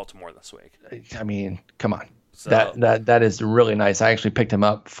at Baltimore this week. I mean, come on. So. That is really nice. I actually picked him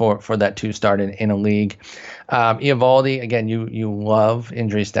up for that 2-start in a league. Eovaldi, again, you love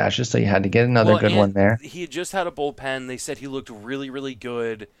injury stashes, so you had to get another good one there. He just had a bullpen. They said he looked really, really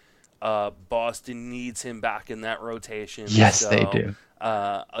good. Boston needs him back in that rotation. Yes, they do.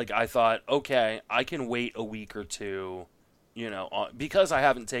 I thought, okay, I can wait a week or two, because I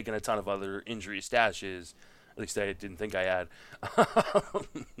haven't taken a ton of other injury stashes. At least I didn't think I had.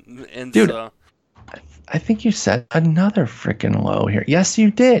 And dude. So, I think you set another freaking low here. Yes, you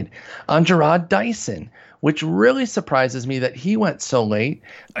did. On Jarrod Dyson, which really surprises me that he went so late.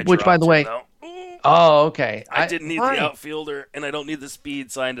 Which, by the way, oh, okay. I didn't need the outfielder, and I don't need the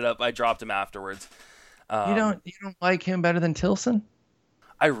speed, so I ended up I dropped him afterwards. You don't like him better than Tilson?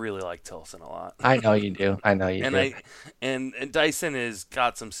 I really like Tilson a lot. I know you do. Do. And Dyson has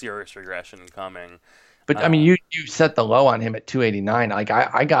got some serious regression coming. But I mean, you set the low on him at 289. Like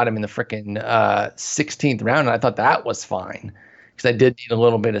I got him in the freaking 16th round, and I thought that was fine because I did need a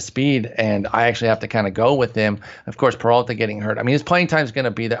little bit of speed, and I actually have to kind of go with him. Of course, Peralta getting hurt. I mean, his playing time is going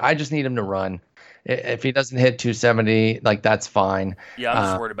to be there. I just need him to run. If he doesn't hit 270, like that's fine. Yeah, I'm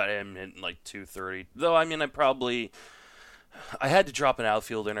just worried about him hitting like 230. Though, I mean, I had to drop an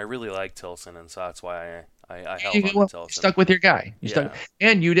outfielder, and I really like Tilson, and so that's why I held on to Tilson. Stuck with your guy.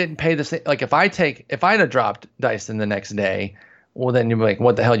 And you didn't pay the same. Like if I'd have dropped Dyson the next day, well then you'd be like,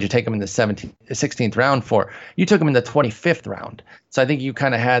 what the hell did you take him in the 16th round for? You took him in the 25th round. So I think you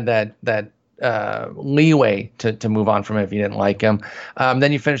kind of had that leeway to move on from him if you didn't like him.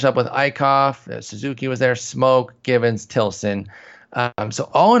 Then you finished up with Eichhoff, Suzuki was there, Smoke, Givens, Tilson. So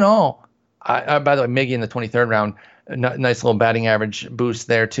all in all, By the way, Miggy in the 23rd round, nice little batting average boost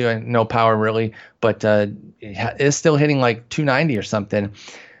there too, and no power really, but is still hitting like 290 or something.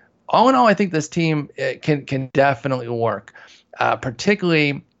 All in all, I think this team can definitely work.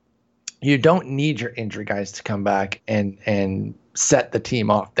 Particularly, you don't need your injury guys to come back and set the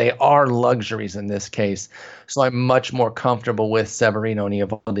team off. They are luxuries in this case. So I'm much more comfortable with Severino and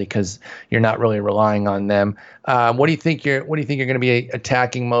Eovaldi because you're not really relying on them. What do you think you're going to be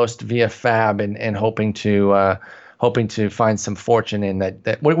attacking most via Fab and hoping to find some fortune in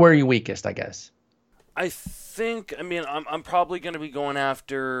that? Where are you weakest, I guess? I'm probably going to be going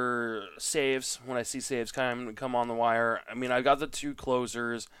after saves when I see saves come on the wire. I mean, I got the 2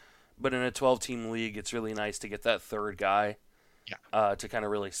 closers, but in a 12-team league, it's really nice to get that third guy. Yeah. To kind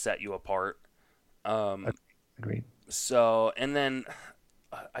of really set you apart. Agreed. So, and then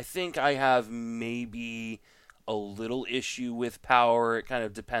I think I have maybe a little issue with power. It kind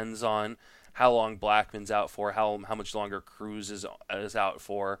of depends on how long Blackman's out for, how much longer Cruz is out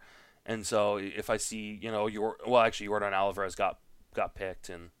for. And so if I see, Yordan Alvarez got picked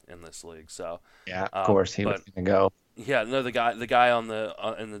in this league. So yeah, of course he was going to go. Yeah, no, the guy on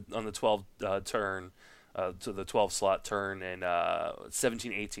the 12 turn. To the 12 slot turn in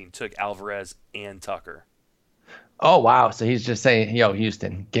 17-18 took Alvarez and Tucker. Oh, wow. So he's just saying, yo,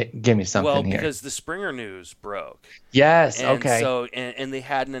 Houston, give me something here. Well, because the Springer news broke. Yes, and okay. So, and they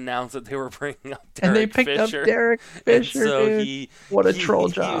hadn't announced that they were bringing up Derek Fisher. And they picked up Derek Fisher, so dude. What a troll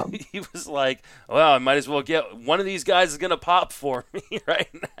job. He was like, well, I might as well get one of these guys is going to pop for me right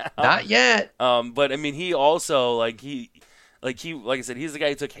now. Not yet. But, I mean, he also, like I said, he's the guy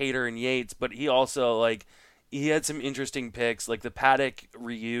who took Hader and Yates, but he also, he had some interesting picks, like the Paddock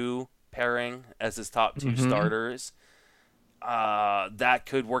Ryu pairing as his top 2 starters. That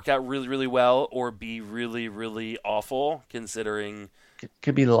could work out really, really well or be really, really awful, considering...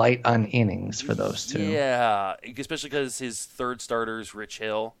 Could be light on innings for those 2. Yeah, especially because his third starter is Rich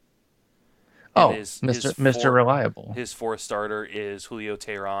Hill. Oh, Mr. Reliable. His 4th starter is Julio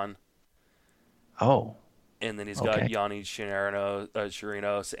Teheran. Oh. And then he's got Yanni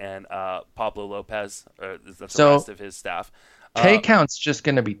Chirinos and Pablo Lopez. That's the rest of his staff. K count's just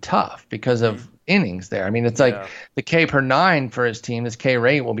going to be tough because of innings there. I mean, it's like the K per 9 for his team. His K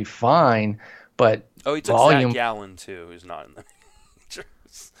rate will be fine, but he took volume. Zach Gallen too, who's not in the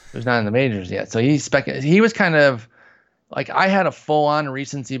majors. Who's not in the majors yet. So he was kind of like, I had a full-on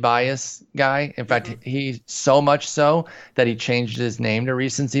recency bias guy. In fact, he so much so that he changed his name to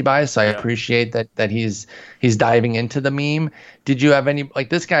recency bias. So I appreciate that he's diving into the meme. Did you have any, like,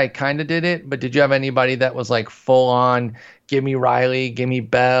 this guy kind of did it, but did you have anybody that was like full-on, give me Riley, give me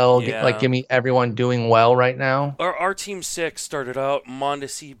Bell, give me everyone doing well right now? Our team 6 started out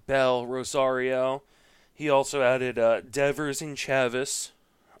Mondesi, Bell, Rosario. He also added Devers and Chavis.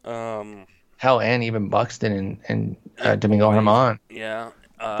 Hell, and even Buxton and Domingo Germán. Yeah.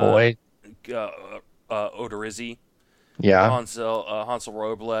 Boyd. Odorizzi. Yeah. Hansel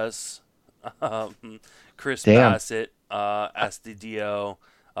Robles. Chris Bassett. Astadio.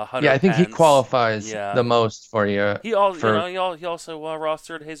 I think Pence. he qualifies the most for you. He also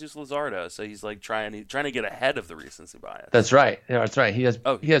rostered Jesus Luzardo, so he's like trying to get ahead of the recency bias. That's right. Yeah, that's right. He has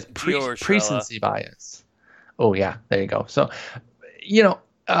recency bias. Oh yeah, there you go. So,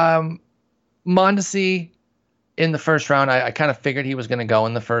 Mondesi in the first round, I kind of figured he was going to go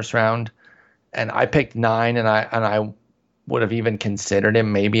in the first round, and I picked 9, and I would have even considered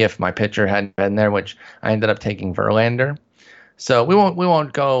him maybe if my pitcher hadn't been there, which I ended up taking Verlander. So we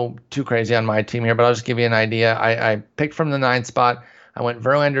won't go too crazy on my team here, but I'll just give you an idea. I picked from the 9 spot. I went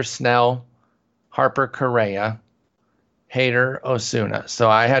Verlander, Snell, Harper, Correa, Hader, Osuna. So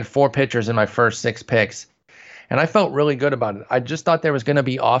I had 4 pitchers in my first 6 picks. And I felt really good about it. I just thought there was going to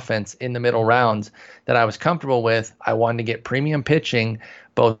be offense in the middle rounds that I was comfortable with. I wanted to get premium pitching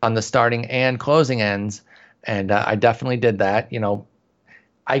both on the starting and closing ends, and I definitely did that.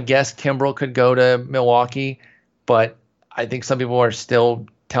 I guess Kimbrel could go to Milwaukee, but I think some people are still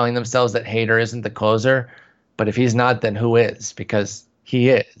telling themselves that Hader isn't the closer. But if he's not, then who is? Because he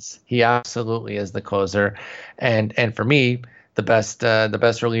is. He absolutely is the closer. And for me, the best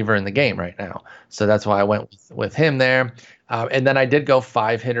reliever in the game right now. So that's why I went with him there. And then I did go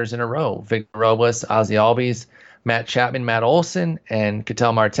 5 hitters in a row: Victor Robles, Ozzie Albies, Matt Chapman, Matt Olson, and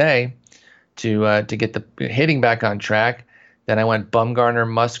Ketel Marte to get the hitting back on track. Then I went Bumgarner,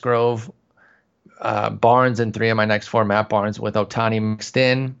 Musgrove, Barnes in 3 of my next 4. Matt Barnes with Ohtani mixed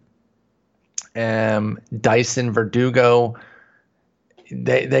in. Dyson, Verdugo.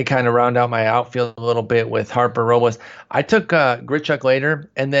 They kind of round out my outfield a little bit with Harper, Robles. I took Grichuk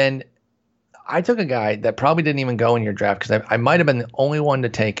later, and then I took a guy that probably didn't even go in your draft because I might have been the only one to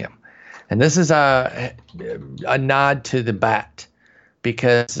take him. And this is a nod to the bat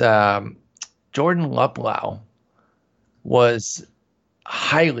because Jordan Luplow was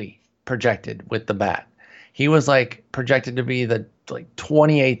highly projected with the bat. He was like projected to be the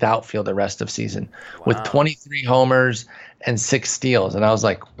 28th outfield the rest of season with 23 homers and 6 steals. And I was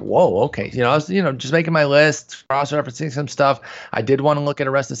like, whoa, okay. I was, just making my list, cross-referencing some stuff. I did want to look at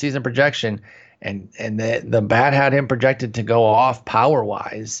a rest of season projection, and the bat had him projected to go off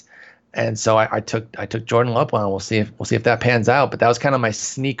power-wise. And so I took Jordan Luplow, and we'll see if that pans out. But that was kind of my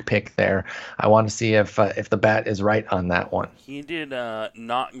sneak pick there. I want to see if the bat is right on that one. He did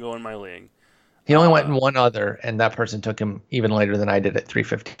not go in my league. He only went in one other, and that person took him even later than I did at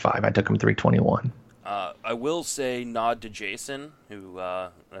 355. I took him 321. I will say nod to Jason, who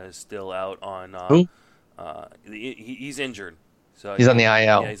is still out on. Who? He's injured. So he's on the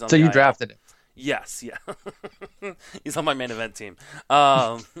IL. Yeah, he's on so the you IL. Drafted him. Yes, yeah. He's on my main event team.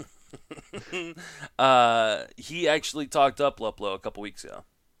 He actually talked up Luplow a couple weeks ago.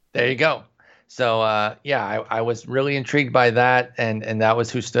 There you go. So, I was really intrigued by that, and that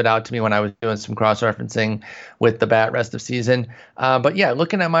was who stood out to me when I was doing some cross-referencing with the bat rest of season. But, yeah,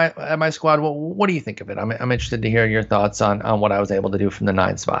 looking at my squad, what do you think of it? I'm interested to hear your thoughts on what I was able to do from the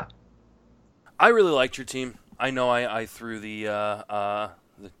 9 spot. I really liked your team. I know I threw the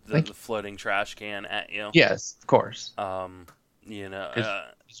floating trash can at you. Yes, of course.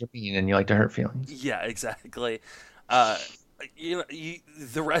 It's your opinion, and you like to hurt feelings. Yeah, exactly. The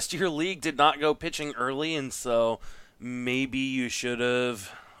rest of your league did not go pitching early, and so maybe you should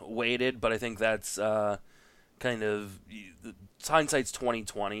have waited. But I think that's kind of hindsight's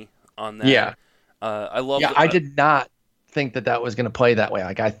 20/20 on that. Yeah, I love. Yeah, I did not think that was going to play that way.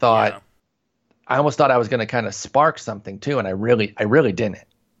 Like I thought, I almost thought I was going to kind of spark something too, and I really didn't.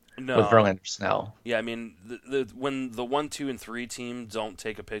 No. With Verlander Snell. Yeah, I mean, when the 1, 2, and 3 team don't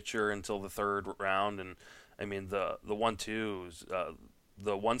take a pitcher until the 3rd round, and I mean the 1-2s,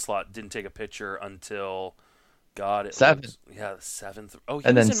 the 1 slot didn't take a pitcher until the 7th. Yeah, the 7th. Oh,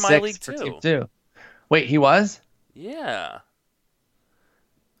 he was in my league too. Wait, he was? Yeah.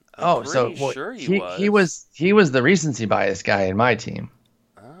 Sure he was. He was the recency bias guy in my team.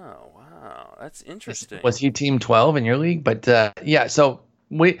 Oh wow, that's interesting. Was he team 12 in your league? But so.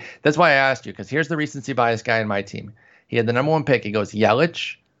 That's why I asked you, because here's the recency bias guy in my team. He had the number 1 pick. He goes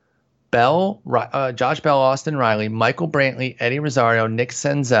Yelich, Bell, Josh Bell, Austin Riley, Michael Brantley, Eddie Rosario, Nick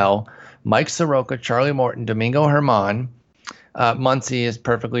Senzel, Mike Soroka, Charlie Morton, Domingo Germán. Muncy is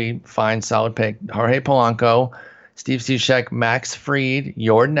perfectly fine, solid pick. Jorge Polanco, Steve Cishek, Max Fried,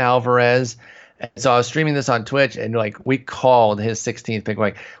 Yordan Alvarez. And so I was streaming this on Twitch, and we called his 16th pick.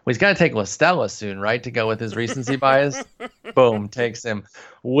 He's got to take La Stella soon, right, to go with his recency bias. Boom, takes him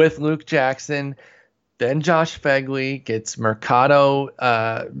with Luke Jackson. Then Josh Fegley gets Mercado,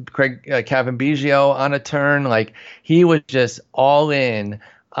 Craig Cavan-Biggio on a turn. He was just all in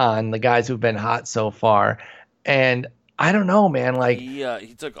on the guys who've been hot so far. And I don't know, man.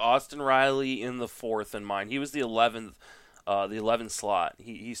 He took Austin Riley in the 4th in mine. He was the 11th. The 11th slot.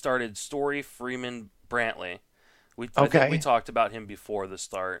 He started Story, Freeman, Brantley. I think we talked about him before the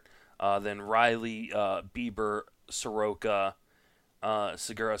start. Then Riley, Bieber, Soroka,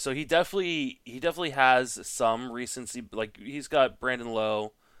 Segura. So he definitely has some recency. He's got Brandon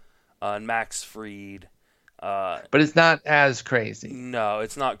Lowe, and Max Fried. But it's not as crazy. No,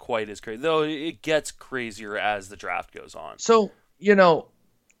 it's not quite as crazy. Though it gets crazier as the draft goes on. So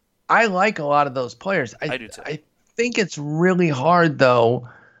I like a lot of those players. I do too. I think it's really hard, though.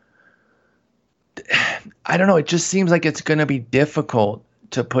 I don't know. It just seems like it's going to be difficult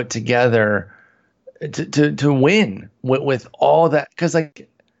to put together to win with all that, because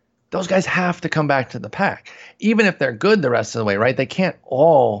those guys have to come back to the pack, even if they're good the rest of the way, right? They can't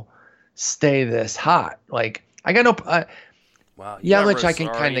all stay this hot. I got no. Wow, Yelich, I can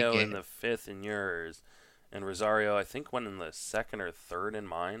kind of get in the 5th in yours, and Rosario I think went in the 2nd or 3rd in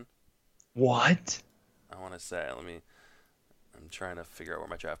mine. What? I want to say. I'm trying to figure out where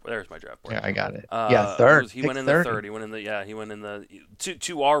my draft. There's my draft board. Yeah, I got it. 3rd. He went in the 3rd. He went in the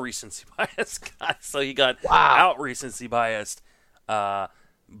to our recency bias guy. So he got out recency biased. And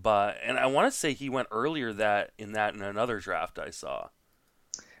I want to say he went earlier in another draft I saw.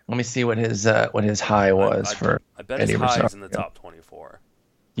 Let me see what his high was for. I bet Eddie his high Rosario. is in the top 24.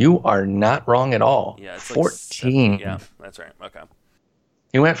 You are not wrong at all. Yeah, it's 14. Yeah, that's right. Okay.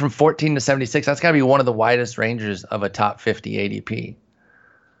 He went from 14 to 76. That's got to be one of the widest ranges of a top 50 ADP,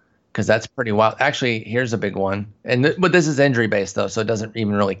 because that's pretty wild. Actually, here's a big one. But this is injury based, though, so it doesn't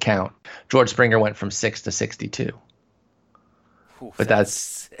even really count. George Springer went from 6 to 62. Oof, but that's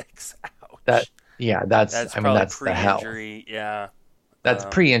 6. Ouch. that's the hell. Yeah. That's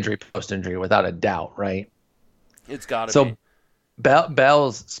pre-injury, post-injury, without a doubt, right? It's got to So be.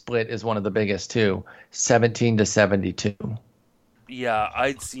 Bell's split is one of the biggest too, 17-72. Yeah,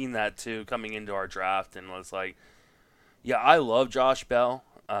 I'd seen that too coming into our draft and was like, yeah, I love Josh Bell.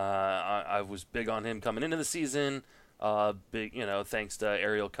 I was big on him coming into the season. Big, thanks to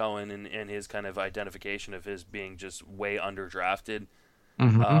Ariel Cohen and his kind of identification of his being just way underdrafted.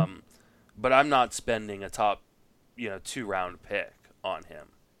 Mm-hmm. But I'm not spending a top, 2-round pick on him.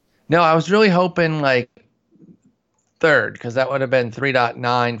 No, I was really hoping like third, because that would have been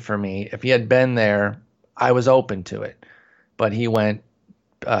 3.9 for me. If he had been there, I was open to it. But he went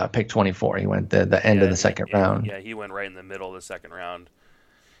pick 24. He went the end of the second round. Yeah, he went right in the middle of the second round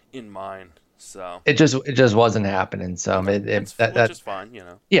in mine. So it just wasn't happening. So which is fine,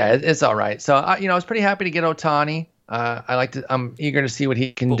 Yeah, it's all right. So I was pretty happy to get Ohtani. I'm eager to see what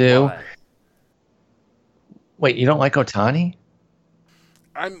he can do. Why? Wait, you don't like Ohtani?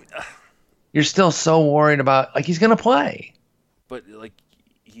 You're still so worried about he's gonna play. But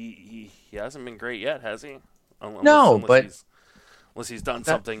he hasn't been great yet, has he? Unless he's done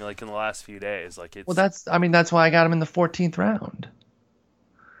something in the last few days, it's. Well, that's why I got him in the 14th round.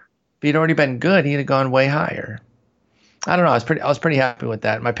 If he'd already been good, he'd have gone way higher. I don't know. I was pretty happy with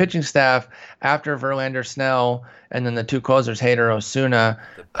that. My pitching staff after Verlander, Snell, and then the two closers, Hader, Osuna,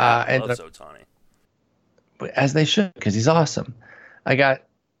 loves Ohtani. As they should, because he's awesome. I got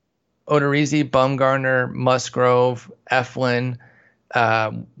Odorizzi, Bumgarner, Musgrove, Eflin,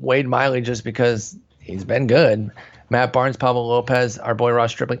 Wade Miley, just because he's been good. Matt Barnes, Pablo Lopez, our boy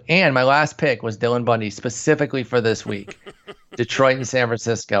Ross Stripling, and my last pick was Dylan Bundy specifically for this week. Detroit and San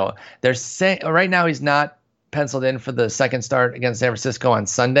Francisco. They're saying right now he's not penciled in for the second start against San Francisco on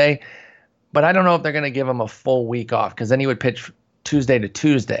Sunday, but I don't know if they're going to give him a full week off, because then he would pitch Tuesday to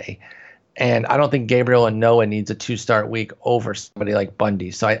Tuesday, and I don't think Gabriel and Noah needs a 2-start week over somebody like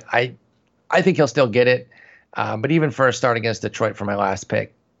Bundy. So I think he'll still get it, but even for a start against Detroit for my last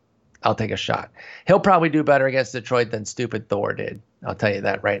pick, I'll take a shot. He'll probably do better against Detroit than stupid Thor did. I'll tell you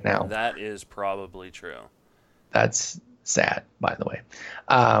that right now. That is probably true. That's sad, by the way.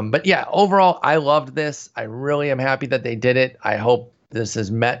 But yeah, overall, I loved this. I really am happy that they did it. I hope this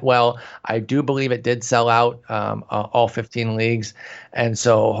is met well. I do believe it did sell out all 15 leagues. And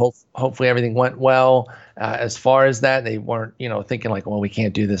so hopefully everything went well. As far as that, they weren't, thinking well, we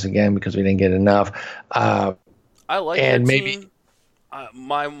can't do this again because we didn't get enough. I like and your maybe team.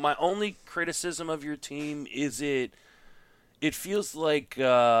 My only criticism of your team is it feels like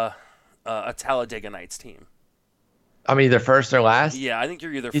a Talladega Nights team. I'm either first or last. Yeah, I think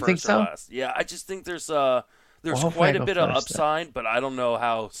you're either you first or last. Yeah, I just think there's quite a bit of upside, then. But I don't know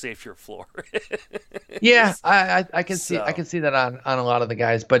how safe your floor is. Yeah, I can see that on a lot of the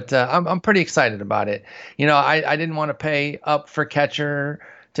guys, but I'm pretty excited about it. I didn't want to pay up for catcher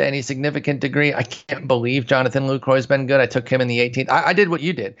to any significant degree. I can't believe Jonathan Lucroy's been good. I took him in the 18th. I did what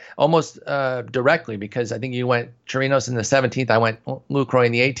you did almost directly, because I think you went Chirinos in the 17th. I went Lucroy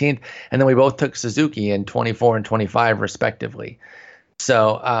in the 18th, and then we both took Suzuki in 24 and 25 respectively.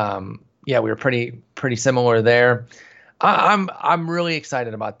 So yeah, we were pretty similar there. I'm really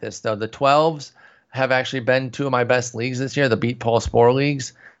excited about this though. The 12s have actually been two of my best leagues this year, the Beat Paul Sporer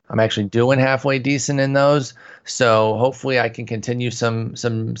leagues. I'm actually doing halfway decent in those. So hopefully I can continue some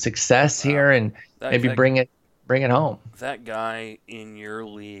success here and maybe bring it home. That guy in your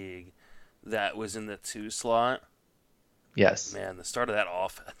league that was in the 2 slot. Yes. Man, the start of that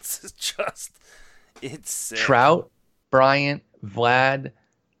offense is just, it's sick. Trout, Bryant, Vlad,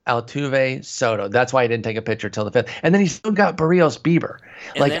 Altuve, Soto. That's why I didn't take a picture till the 5th. And then he still got Barrios, Bieber.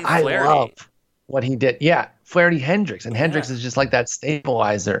 I love what he did. Yeah, Flaherty, Hendricks. And Hendricks is just like that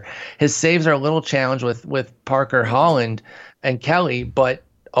stabilizer. His saves are a little challenged with Parker, Holland, and Kelly, but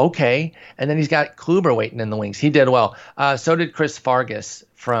okay. And then he's got Kluber waiting in the wings. He did well. So did Chris Fargas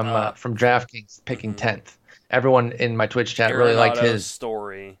from DraftKings picking 10th. Everyone in my Twitch chat really liked his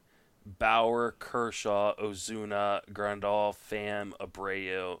story. Bauer, Kershaw, Ozuna, Grandal, Pham,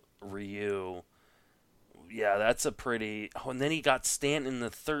 Abreu, Ryu. Yeah, that's a pretty... Oh, and then he got Stanton in the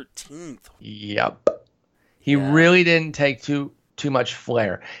 13th. Yep. He really didn't take too much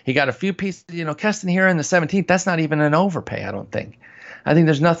flair. He got a few pieces, Keston here in the 17th. That's not even an overpay, I don't think. I think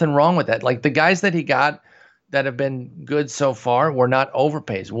there's nothing wrong with that. Like the guys that he got that have been good so far were not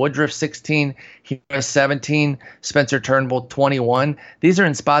overpays. Woodruff 16, he was 17, Spencer Turnbull 21. These are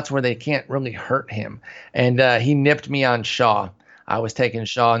in spots where they can't really hurt him. And he nipped me on Shaw. I was taking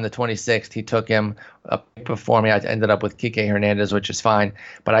Shaw in the 26th. He took him before me. I ended up with Kike Hernandez, which is fine.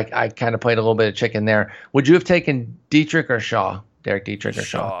 But I kind of played a little bit of chicken there. Would you have taken Dietrich or Shaw? Derek Dietrich or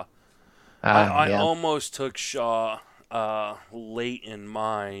Shaw? I almost took Shaw. late in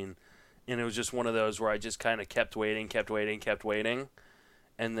mine, and it was just one of those where I just kind of kept waiting,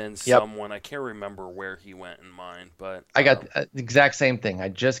 and then Yep. someone, I can't remember where he went in mine, but I got the exact same thing. I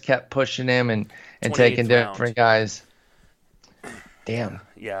just kept pushing him and taking 28th different round. guys. Damn.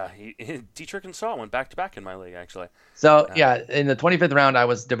 Yeah, Dietrich and Saul went back to back in my league actually. So yeah, in the 25th round, I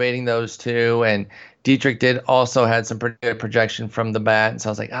was debating those two, and Dietrich did also had some pretty good projection from the bat. And so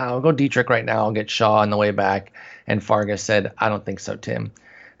I was like, I'll go Dietrich right now. I'll get Shaw on the way back. And Fargas said, I don't think so, Tim,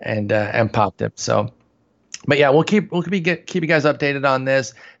 and popped him. So, but yeah, we'll keep you guys updated on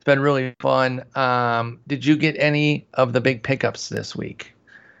this. It's been really fun. Did you get any of the big pickups this week?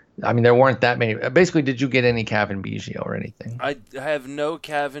 I mean, there weren't that many. Basically, did you get any Cavan Biggio or anything? I have no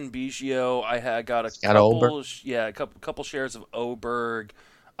Cavan Biggio. I got a Got couple, Oberg? a couple shares of Oberg.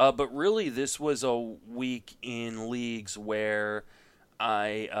 But really, this was a week in leagues where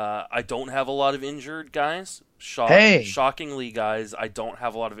I don't have a lot of injured guys. Hey. Shockingly, guys, I don't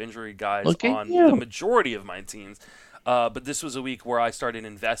have a lot of injury guys Look at on you. the majority of my teams. But this was a week where I started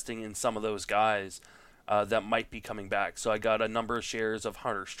investing in some of those guys that might be coming back. So I got a number of shares of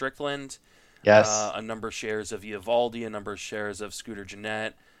Hunter Strickland, Yes. a number of shares of Eovaldi, a number of shares of Scooter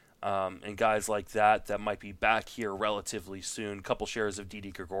Gennett, and guys like that might be back here relatively soon. A couple shares of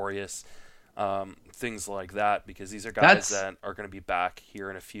Didi Gregorius, things like that, because these are guys that are going to be back here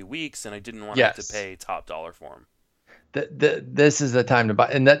in a few weeks, and I didn't want to have to pay top dollar for them. This is the time to buy,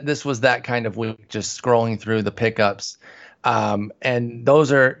 and this was that kind of week, just scrolling through the pickups, and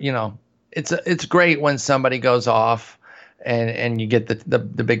those are, it's great when somebody goes off, and you get the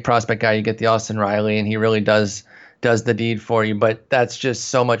big prospect guy, you get the Austin Riley, and he really does the deed for you, but that's just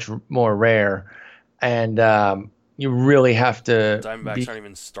so much more rare, and you really have to. Diamondbacks aren't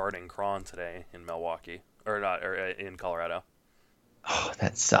even starting Cron today in Milwaukee, or in Colorado. Oh,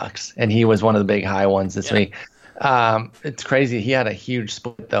 that sucks. And he was one of the big high ones this week. It's crazy. He had a huge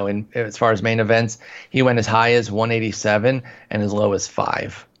split though. In as far as main events, he went as high as 187 and as low as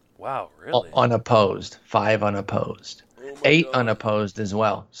 5. Wow, really? Unopposed. 5 unopposed. 8 unopposed as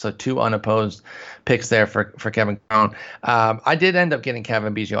well. So 2 unopposed picks there for Kevin Cron. I did end up getting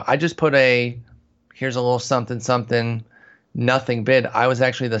Cavan Biggio. I just put here's a little something, nothing bid. I was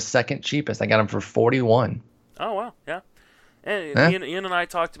actually the second cheapest. I got him for 41. Oh, wow. Yeah. And Ian and I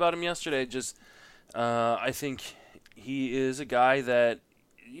talked about him yesterday. Just, I think he is a guy that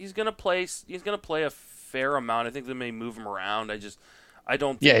he's gonna play a fair amount. I think they may move him around. I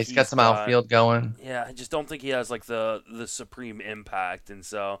don't think he's got some outfield going. Yeah, I just don't think he has like the supreme impact, and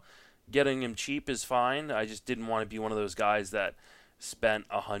so getting him cheap is fine. I just didn't want to be one of those guys that spent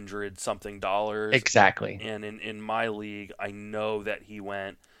 $100-something. Exactly. And in my league, I know that he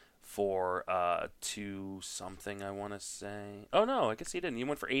went for $2 something, I want to say. Oh no, I guess he didn't. He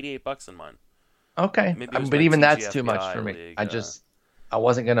went for $88 in mine. Okay, but even that's too much for me. League, I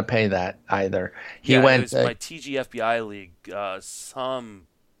wasn't gonna pay that either. It was my TGFBI league. Some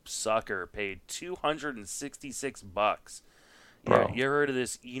sucker paid $266. Bro. Yeah, you ever heard of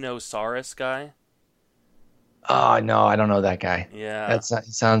this Eno Saris guy? Oh no, I don't know that guy. Yeah, that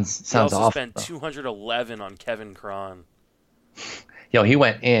sounds he also awful. spent $211 on Kevin Cron. Yo, he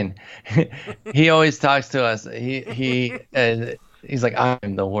went in. He always talks to us. He's like,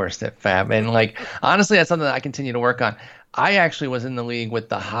 I'm the worst at FAB, and like honestly, that's something that I continue to work on. I actually was in the league with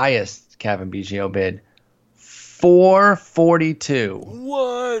the highest Cavan Biggio bid, 442.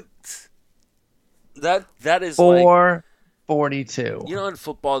 What? That is 442. In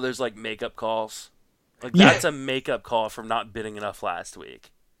football, there's like makeup calls. Like that's a makeup call from not bidding enough last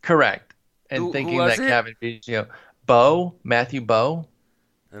week. Correct. And thinking that Cavan Biggio, Matthew Bowe.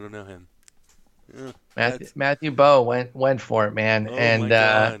 I don't know him. Matthew Bowe went for it, man. Oh and my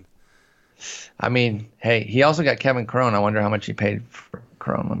God. I mean, hey, he also got Kevin Cron. I wonder how much he paid for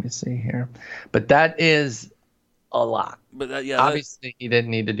Cron. Let me see here. But that is a lot. But obviously he didn't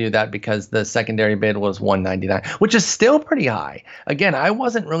need to do that because the secondary bid was 199, which is still pretty high. Again, I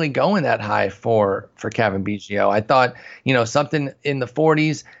wasn't really going that high for Cavan Biggio. I thought, something in the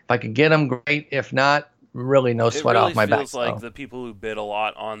 40s. If I could get him, great. If not, really no sweat off my back. It feels like the people who bid a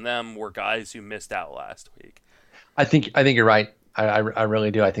lot on them were guys who missed out last week. I think you're right. I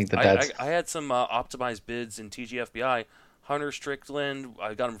really do. I think that's. I had some optimized bids in TGFBI. Hunter Strickland,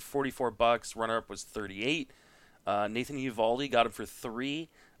 I got him for $44. Runner up was 38. Nathan Eovaldi got him for 3.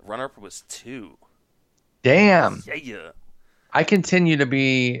 Runner up was 2. Damn. Yeah. I continue to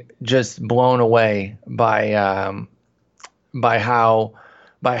be just blown away by how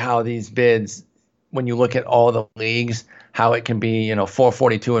these bids, when you look at all the leagues, how it can be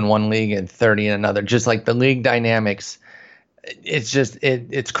 442 in one league and 30 in another. Just like the league dynamics it's just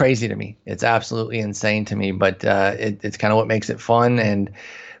it's crazy to me. It's absolutely insane to me, but it's kind of what makes it fun. And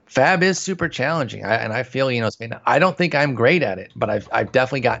Fab is super challenging, I feel I don't think I'm great at it, but I've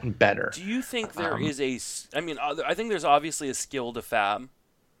definitely gotten better. Do you think there is I mean, I think there's obviously a skill to Fab.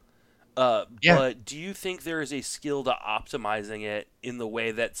 Yeah. But do you think there is a skill to optimizing it in the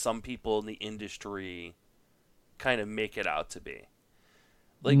way that some people in the industry kind of make it out to be?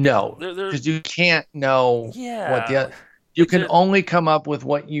 Like, No, because you can't know what yeah, you like can only come up with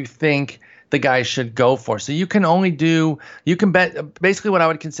what you think the guy should go for. So you can only you can bet, basically what I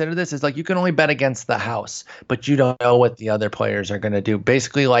would consider this is like you can only bet against the house, but you don't know what the other players are going to do.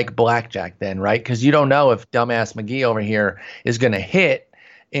 Basically like blackjack then, right? Because you don't know if dumbass McGee over here is going to hit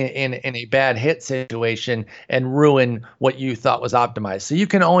in a bad hit situation and ruin what you thought was optimized. So you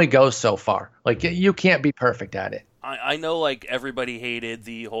can only go so far. Like you can't be perfect at it. I know like everybody hated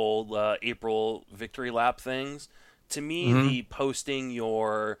the whole April victory lap things. To me, Mm-hmm. the posting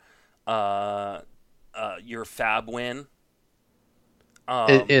your Fab win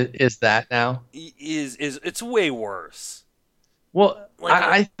Is that now? is it's way worse. Well, Like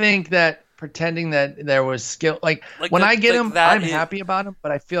I think that pretending that there was skill, like when that, I get like him, that I'm is, happy about him,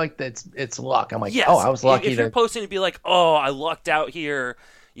 but I feel like it's luck. I'm like, yes, oh, I was lucky if you're to. posting to be like, oh, I lucked out here.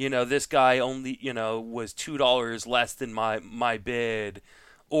 This guy only was $2 less than my bid,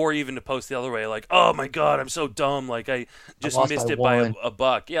 or even to post the other way, like, oh my god, I'm so dumb, like I I just lost by missed it by one. a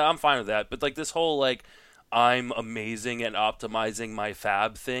buck. Yeah, I'm fine with that. But like this whole like I'm amazing at optimizing my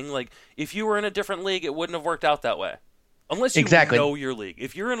Fab thing. Like if you were in a different league, it wouldn't have worked out that way. Unless you Exactly. know your league.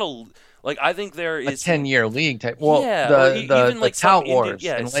 If you're in like I think there A is 10-year league type. Well, yeah, or even the like some tout wars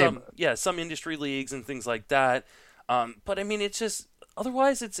in some labor. some industry leagues and things like that. But I mean, it's just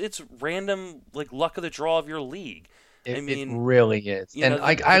otherwise it's random like luck of the draw of your league. I It mean, really is. And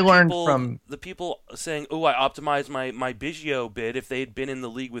I the learned people from the people saying, "Oh, I optimized my Biggio bid." If they had been in the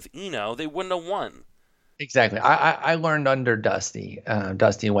league with Eno, they wouldn't have won. exactly. I learned under Dusty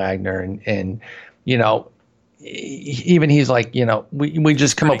Wagner, and you know, even he's like, we He's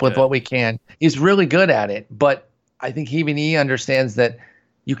just come pretty up with good. what we can. He's really good at it, but I think even he understands that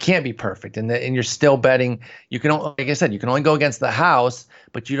you can't be perfect, and you're still betting. You can only, like I said, you can only go against the house,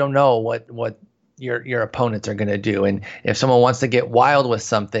 but you don't know what your opponents are going to do. And if someone wants to get wild with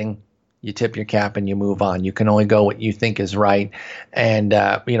something, you tip your cap and you move on. You can only go what you think is right. And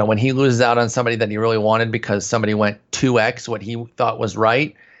when he loses out on somebody that he really wanted because somebody went 2x what he thought was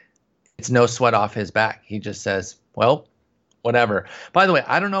right, it's no sweat off his back. He just says, well, whatever. By the way,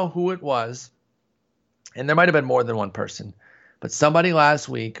 I don't know who it was, and there might have been more than one person, but somebody last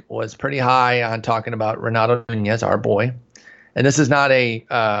week was pretty high on talking about Renato Nunez, our boy. And this is not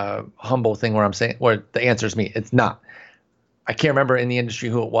a humble thing where I'm saying where the answer is me. It's not. I can't remember in the industry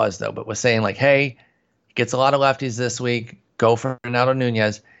who it was though, but was saying like, hey, he gets a lot of lefties this week. Go for Renato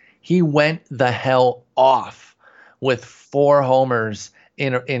Nunez. He went the hell off with 4 homers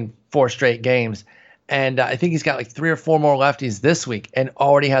in 4 straight games. And I think he's got like 3 or 4 more lefties this week and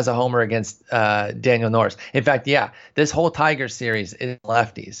already has a homer against Daniel Norris. In fact, yeah, this whole Tigers series is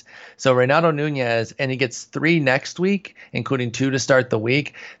lefties. So Renato Nunez, and he gets 3 next week, including 2 to start the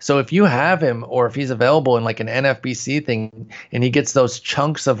week. So if you have him or if he's available in like an NFBC thing and he gets those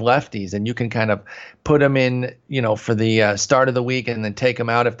chunks of lefties and you can kind of put him in, for the start of the week and then take him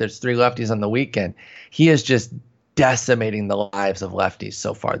out if there's 3 lefties on the weekend, he is just decimating the lives of lefties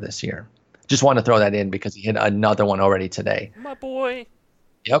so far this year. Just want to throw that in because he hit another one already today. My boy.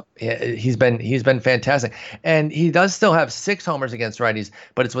 Yep, he's been fantastic, and he does still have 6 homers against righties,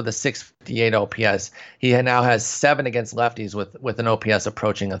 but it's with a 658 OPS. He now has 7 against lefties with an OPS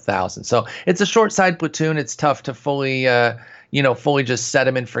approaching 1,000. So it's a short side platoon. It's tough to fully just set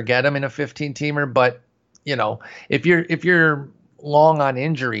him and forget him in a 15-teamer. But if you're long on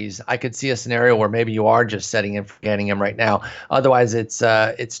injuries, I could see a scenario where maybe you are just setting and forgetting him right now. Otherwise,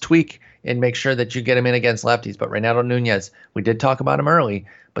 it's tweak and make sure that you get him in against lefties. But Renato Nunez, we did talk about him early,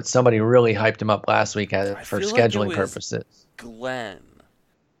 but somebody really hyped him up last week for scheduling purposes. Glenn.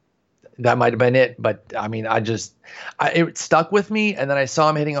 That might have been it, but I mean, it stuck with me, and then I saw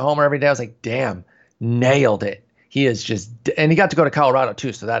him hitting a homer every day. I was like, damn, nailed it. He is and he got to go to Colorado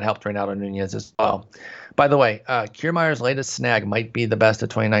too, so that helped Renato Nunez as well. By the way, Kiermaier's latest snag might be the best of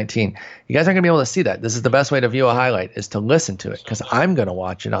 2019. You guys aren't going to be able to see that. This is the best way to view a highlight, is to listen to it, because I'm going to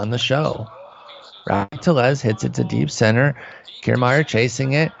watch it on the show. Raul Tellez hits it to deep center. Kiermaier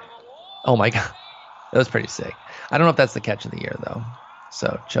chasing it. Oh, my God. That was pretty sick. I don't know if that's the catch of the year, though.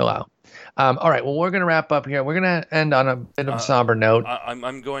 So chill out. All right, well, we're going to wrap up here. We're going to end on a bit of a somber note.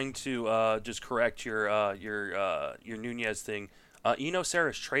 I'm going to just correct your Nunez thing. Eno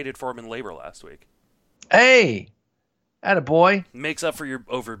Saris traded for him in labor last week. Hey, Attaboy. Makes up for your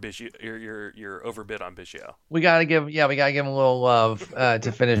your overbid on Biggio. We gotta give him a little love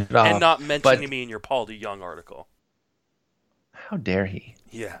to finish it off. And not mentioning me in your Paul DeJong article. How dare he?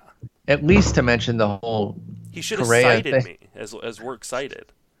 Yeah. At least to mention the whole. He should have cited me as work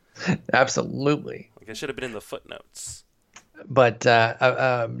cited. Absolutely. Like I should have been in the footnotes. But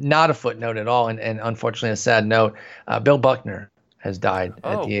not a footnote at all, and unfortunately a sad note. Bill Buckner has died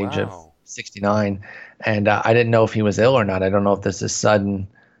at the age of 69, and I didn't know if he was ill or not. I don't know if this is sudden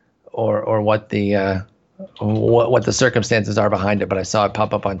or what the circumstances are behind it, but I saw it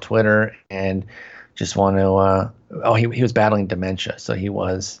pop up on Twitter and just want to. He was battling dementia, so he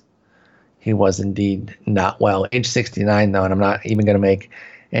was indeed not well. Age 69 though, and I'm not even going to make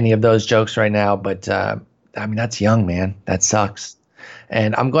any of those jokes right now, but I mean that's young, man. That sucks,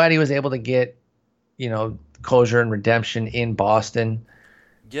 and I'm glad he was able to get closure and redemption in Boston.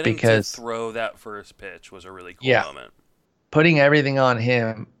 Getting to throw that first pitch was a really cool moment. Putting everything on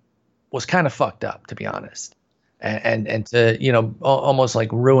him was kind of fucked up, to be honest. And to, almost like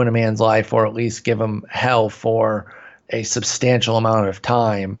ruin a man's life or at least give him hell for a substantial amount of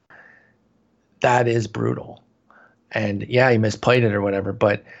time, that is brutal. And yeah, he misplayed it or whatever.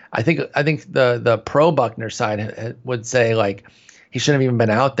 But I think the pro Buckner side would say like he shouldn't have even been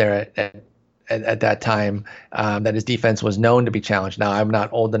out there at that time, that his defense was known to be challenged. Now I'm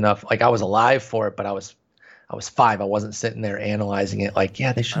not old enough, like I was alive for it, but I was 5. I wasn't sitting there analyzing it like,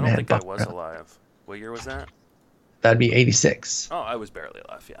 yeah, they shouldn't have had Buckner. I was alive. What year was that? That'd be 86. Oh, I was barely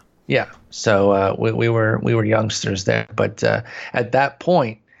alive. Yeah. Yeah. So we were youngsters there, but at that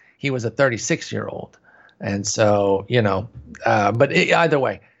point he was a 36-year-old, and so but either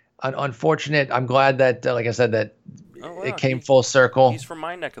way, unfortunate. I'm glad that, like I said, that. Oh, wow. It came full circle. He's from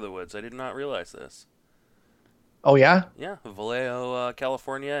my neck of the woods. I did not realize this. Oh, yeah? Yeah, Vallejo,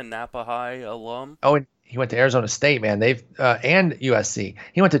 California, and Napa High alum. Oh, and he went to Arizona State, man. And USC.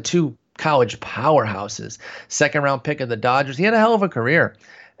 He went to 2 college powerhouses. 2nd-round pick of the Dodgers. He had a hell of a career.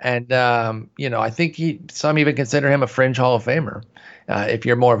 And, I think some even consider him a fringe Hall of Famer if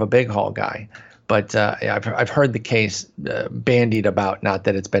you're more of a big Hall guy. But I've heard the case bandied about, not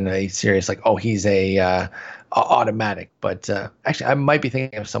that it's been a serious, like, oh, he's a automatic. But actually, I might be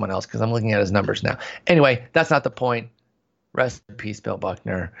thinking of someone else because I'm looking at his numbers now. Anyway, that's not the point. Rest in peace, Bill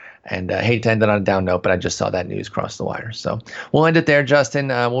Buckner. And hate to end it on a down note, but I just saw that news cross the wire. So we'll end it there, Justin.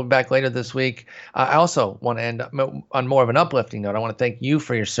 We'll be back later this week. I also want to end on more of an uplifting note. I want to thank you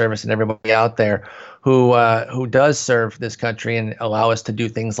for your service and everybody out there who does serve this country and allow us to do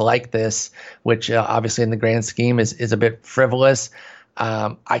things like this, which obviously in the grand scheme is a bit frivolous.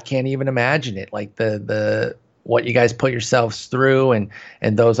 I can't even imagine it. Like the what you guys put yourselves through and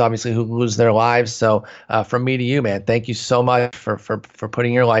those obviously who lose their lives. So from me to you, man, thank you so much for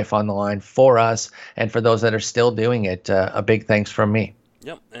putting your life on the line for us. And for those that are still doing it, a big thanks from me.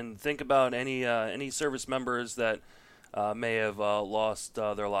 Yep. And think about any service members that may have lost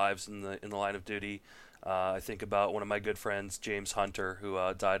their lives in the line of duty. I think about one of my good friends, James Hunter, who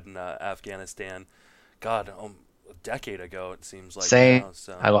died in Afghanistan. God, a decade ago it seems like. Same.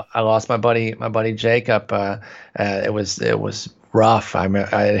 So. I lost my buddy Jacob. It was rough. I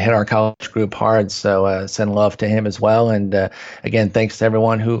hit our college group hard, so send love to him as well. And again, thanks to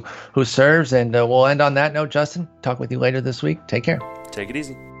everyone who serves. And we'll end on that note. Justin, talk with you later this week. Take care. Take it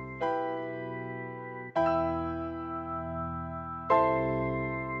easy.